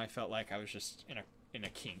up and I felt like I was just in a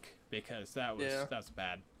kink because that's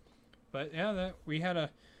bad. But yeah, we had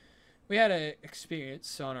a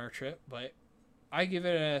experience on our trip, but I give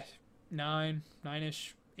it a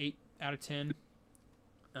 9-ish, 8 out of 10.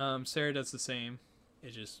 Sarah does the same. We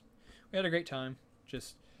had a great time.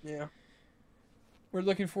 We're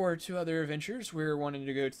looking forward to other adventures. We're wanting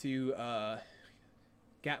to go to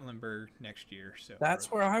Gatlinburg next year. So that's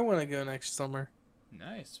where I want to go next summer.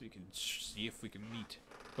 Nice. We can see if we can meet.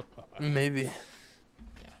 Maybe.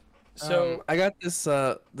 Yeah. So I got this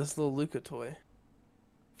little Luca toy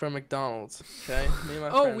from McDonald's. Okay. Me and my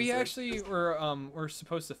oh, friends, we actually we're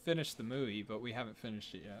supposed to finish the movie, but we haven't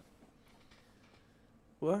finished it yet.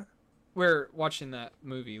 What? We're watching that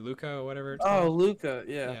movie, Luca or whatever it's Oh, called. Luca,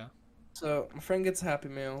 yeah. So my friend gets a Happy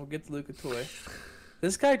Meal. We'll get the Luca toy.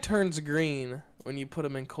 This guy turns green when you put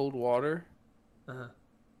him in cold water. Uh-huh.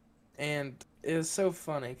 And it was so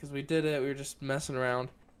funny because we did it. We were just messing around.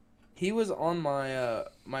 He was on my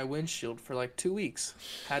my windshield for like 2 weeks.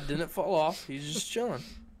 Didn't fall off. He's just chilling.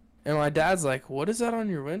 And my dad's like, "What is that on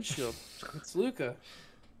your windshield?" It's Luca.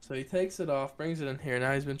 So he takes it off, brings it in here.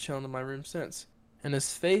 Now he's been chilling in my room since. And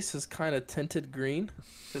his face is kind of tinted green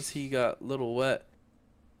because he got a little wet.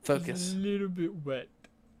 Focus. A little bit wet.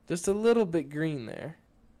 Just a little bit green there.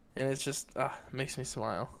 And it's just, it makes me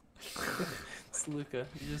smile. It's Luca.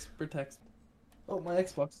 He just protects me. Oh, my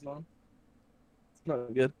Xbox is on. It's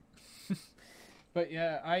not good. But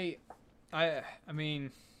yeah, I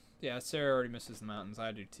mean, yeah, Sarah already misses the mountains.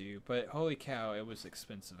 I do too. But holy cow, it was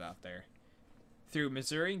expensive out there. Through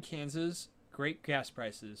Missouri and Kansas, great gas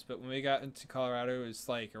prices, but when we got into Colorado, it was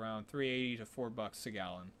like around $3.80 to $4 a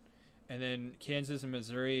gallon. And then Kansas and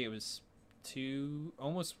Missouri, it was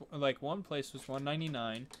almost like one place was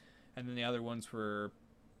 $1.99, and then the other ones were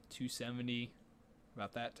 $2.70,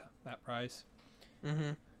 about that price.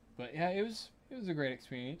 Mhm. But yeah, it was a great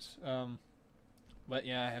experience. But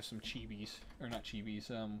yeah, I have some chibis, or not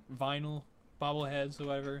chibis, vinyl bobbleheads or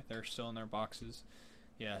whatever. They're still in their boxes.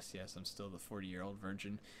 Yes, I'm still the 40-year-old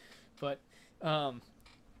virgin. But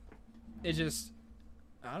it just,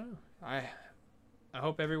 I don't know. I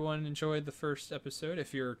hope everyone enjoyed the first episode.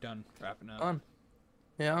 If you're done wrapping up. Fun.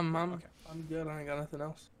 Yeah, I'm good. I ain't got nothing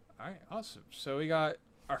else. All right, awesome. So we got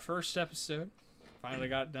our first episode. Finally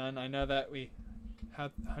got done. I know that we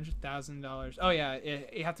had $100,000. Oh yeah,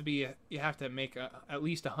 you have to make at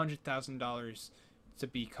least $100,000 to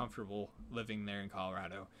be comfortable living there in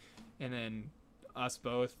Colorado, and then us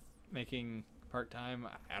both making part-time,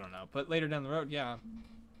 I don't know, but later down the road, yeah,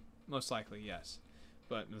 most likely yes.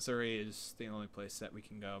 But Missouri is the only place that we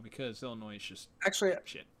can go because Illinois is just actually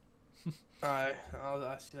shit. I'll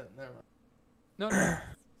ask you that. Never mind. No.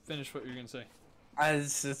 Finish what you're gonna say.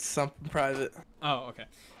 It's something private. Oh, okay.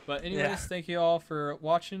 But anyways, Yeah. Thank you all for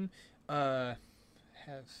watching. Have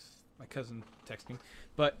my cousin texting,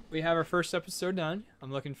 but we have our first episode done.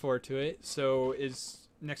 I'm looking forward to it. So is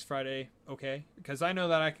next Friday okay? Because I know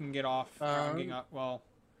that I can get off. I'm getting off. Well,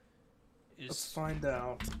 Let's find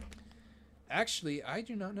out. Actually, I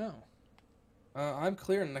do not know. I'm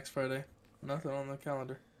clearing next Friday. Nothing on the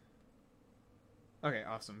calendar. Okay,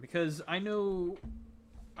 awesome. Because I know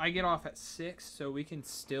I get off at 6, so we can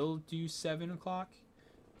still do 7 o'clock.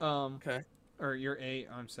 Okay. Or you're 8,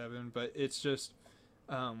 I'm 7, but it's just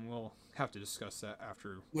we'll have to discuss that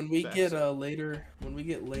after. When we get later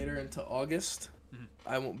into August, Mhm.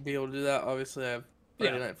 I won't be able to do that. Obviously, I have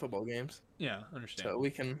Friday night football games, Yeah, understand. so we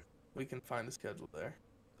can find a schedule there.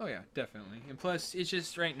 Oh yeah, definitely. And plus, it's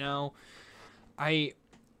just right now,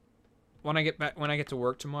 when I get to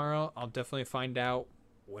work tomorrow, I'll definitely find out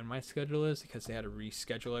when my schedule is because they had to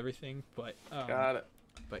reschedule everything. But Got it.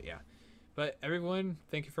 But yeah. But everyone,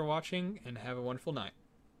 thank you for watching and have a wonderful night.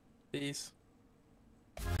 Peace.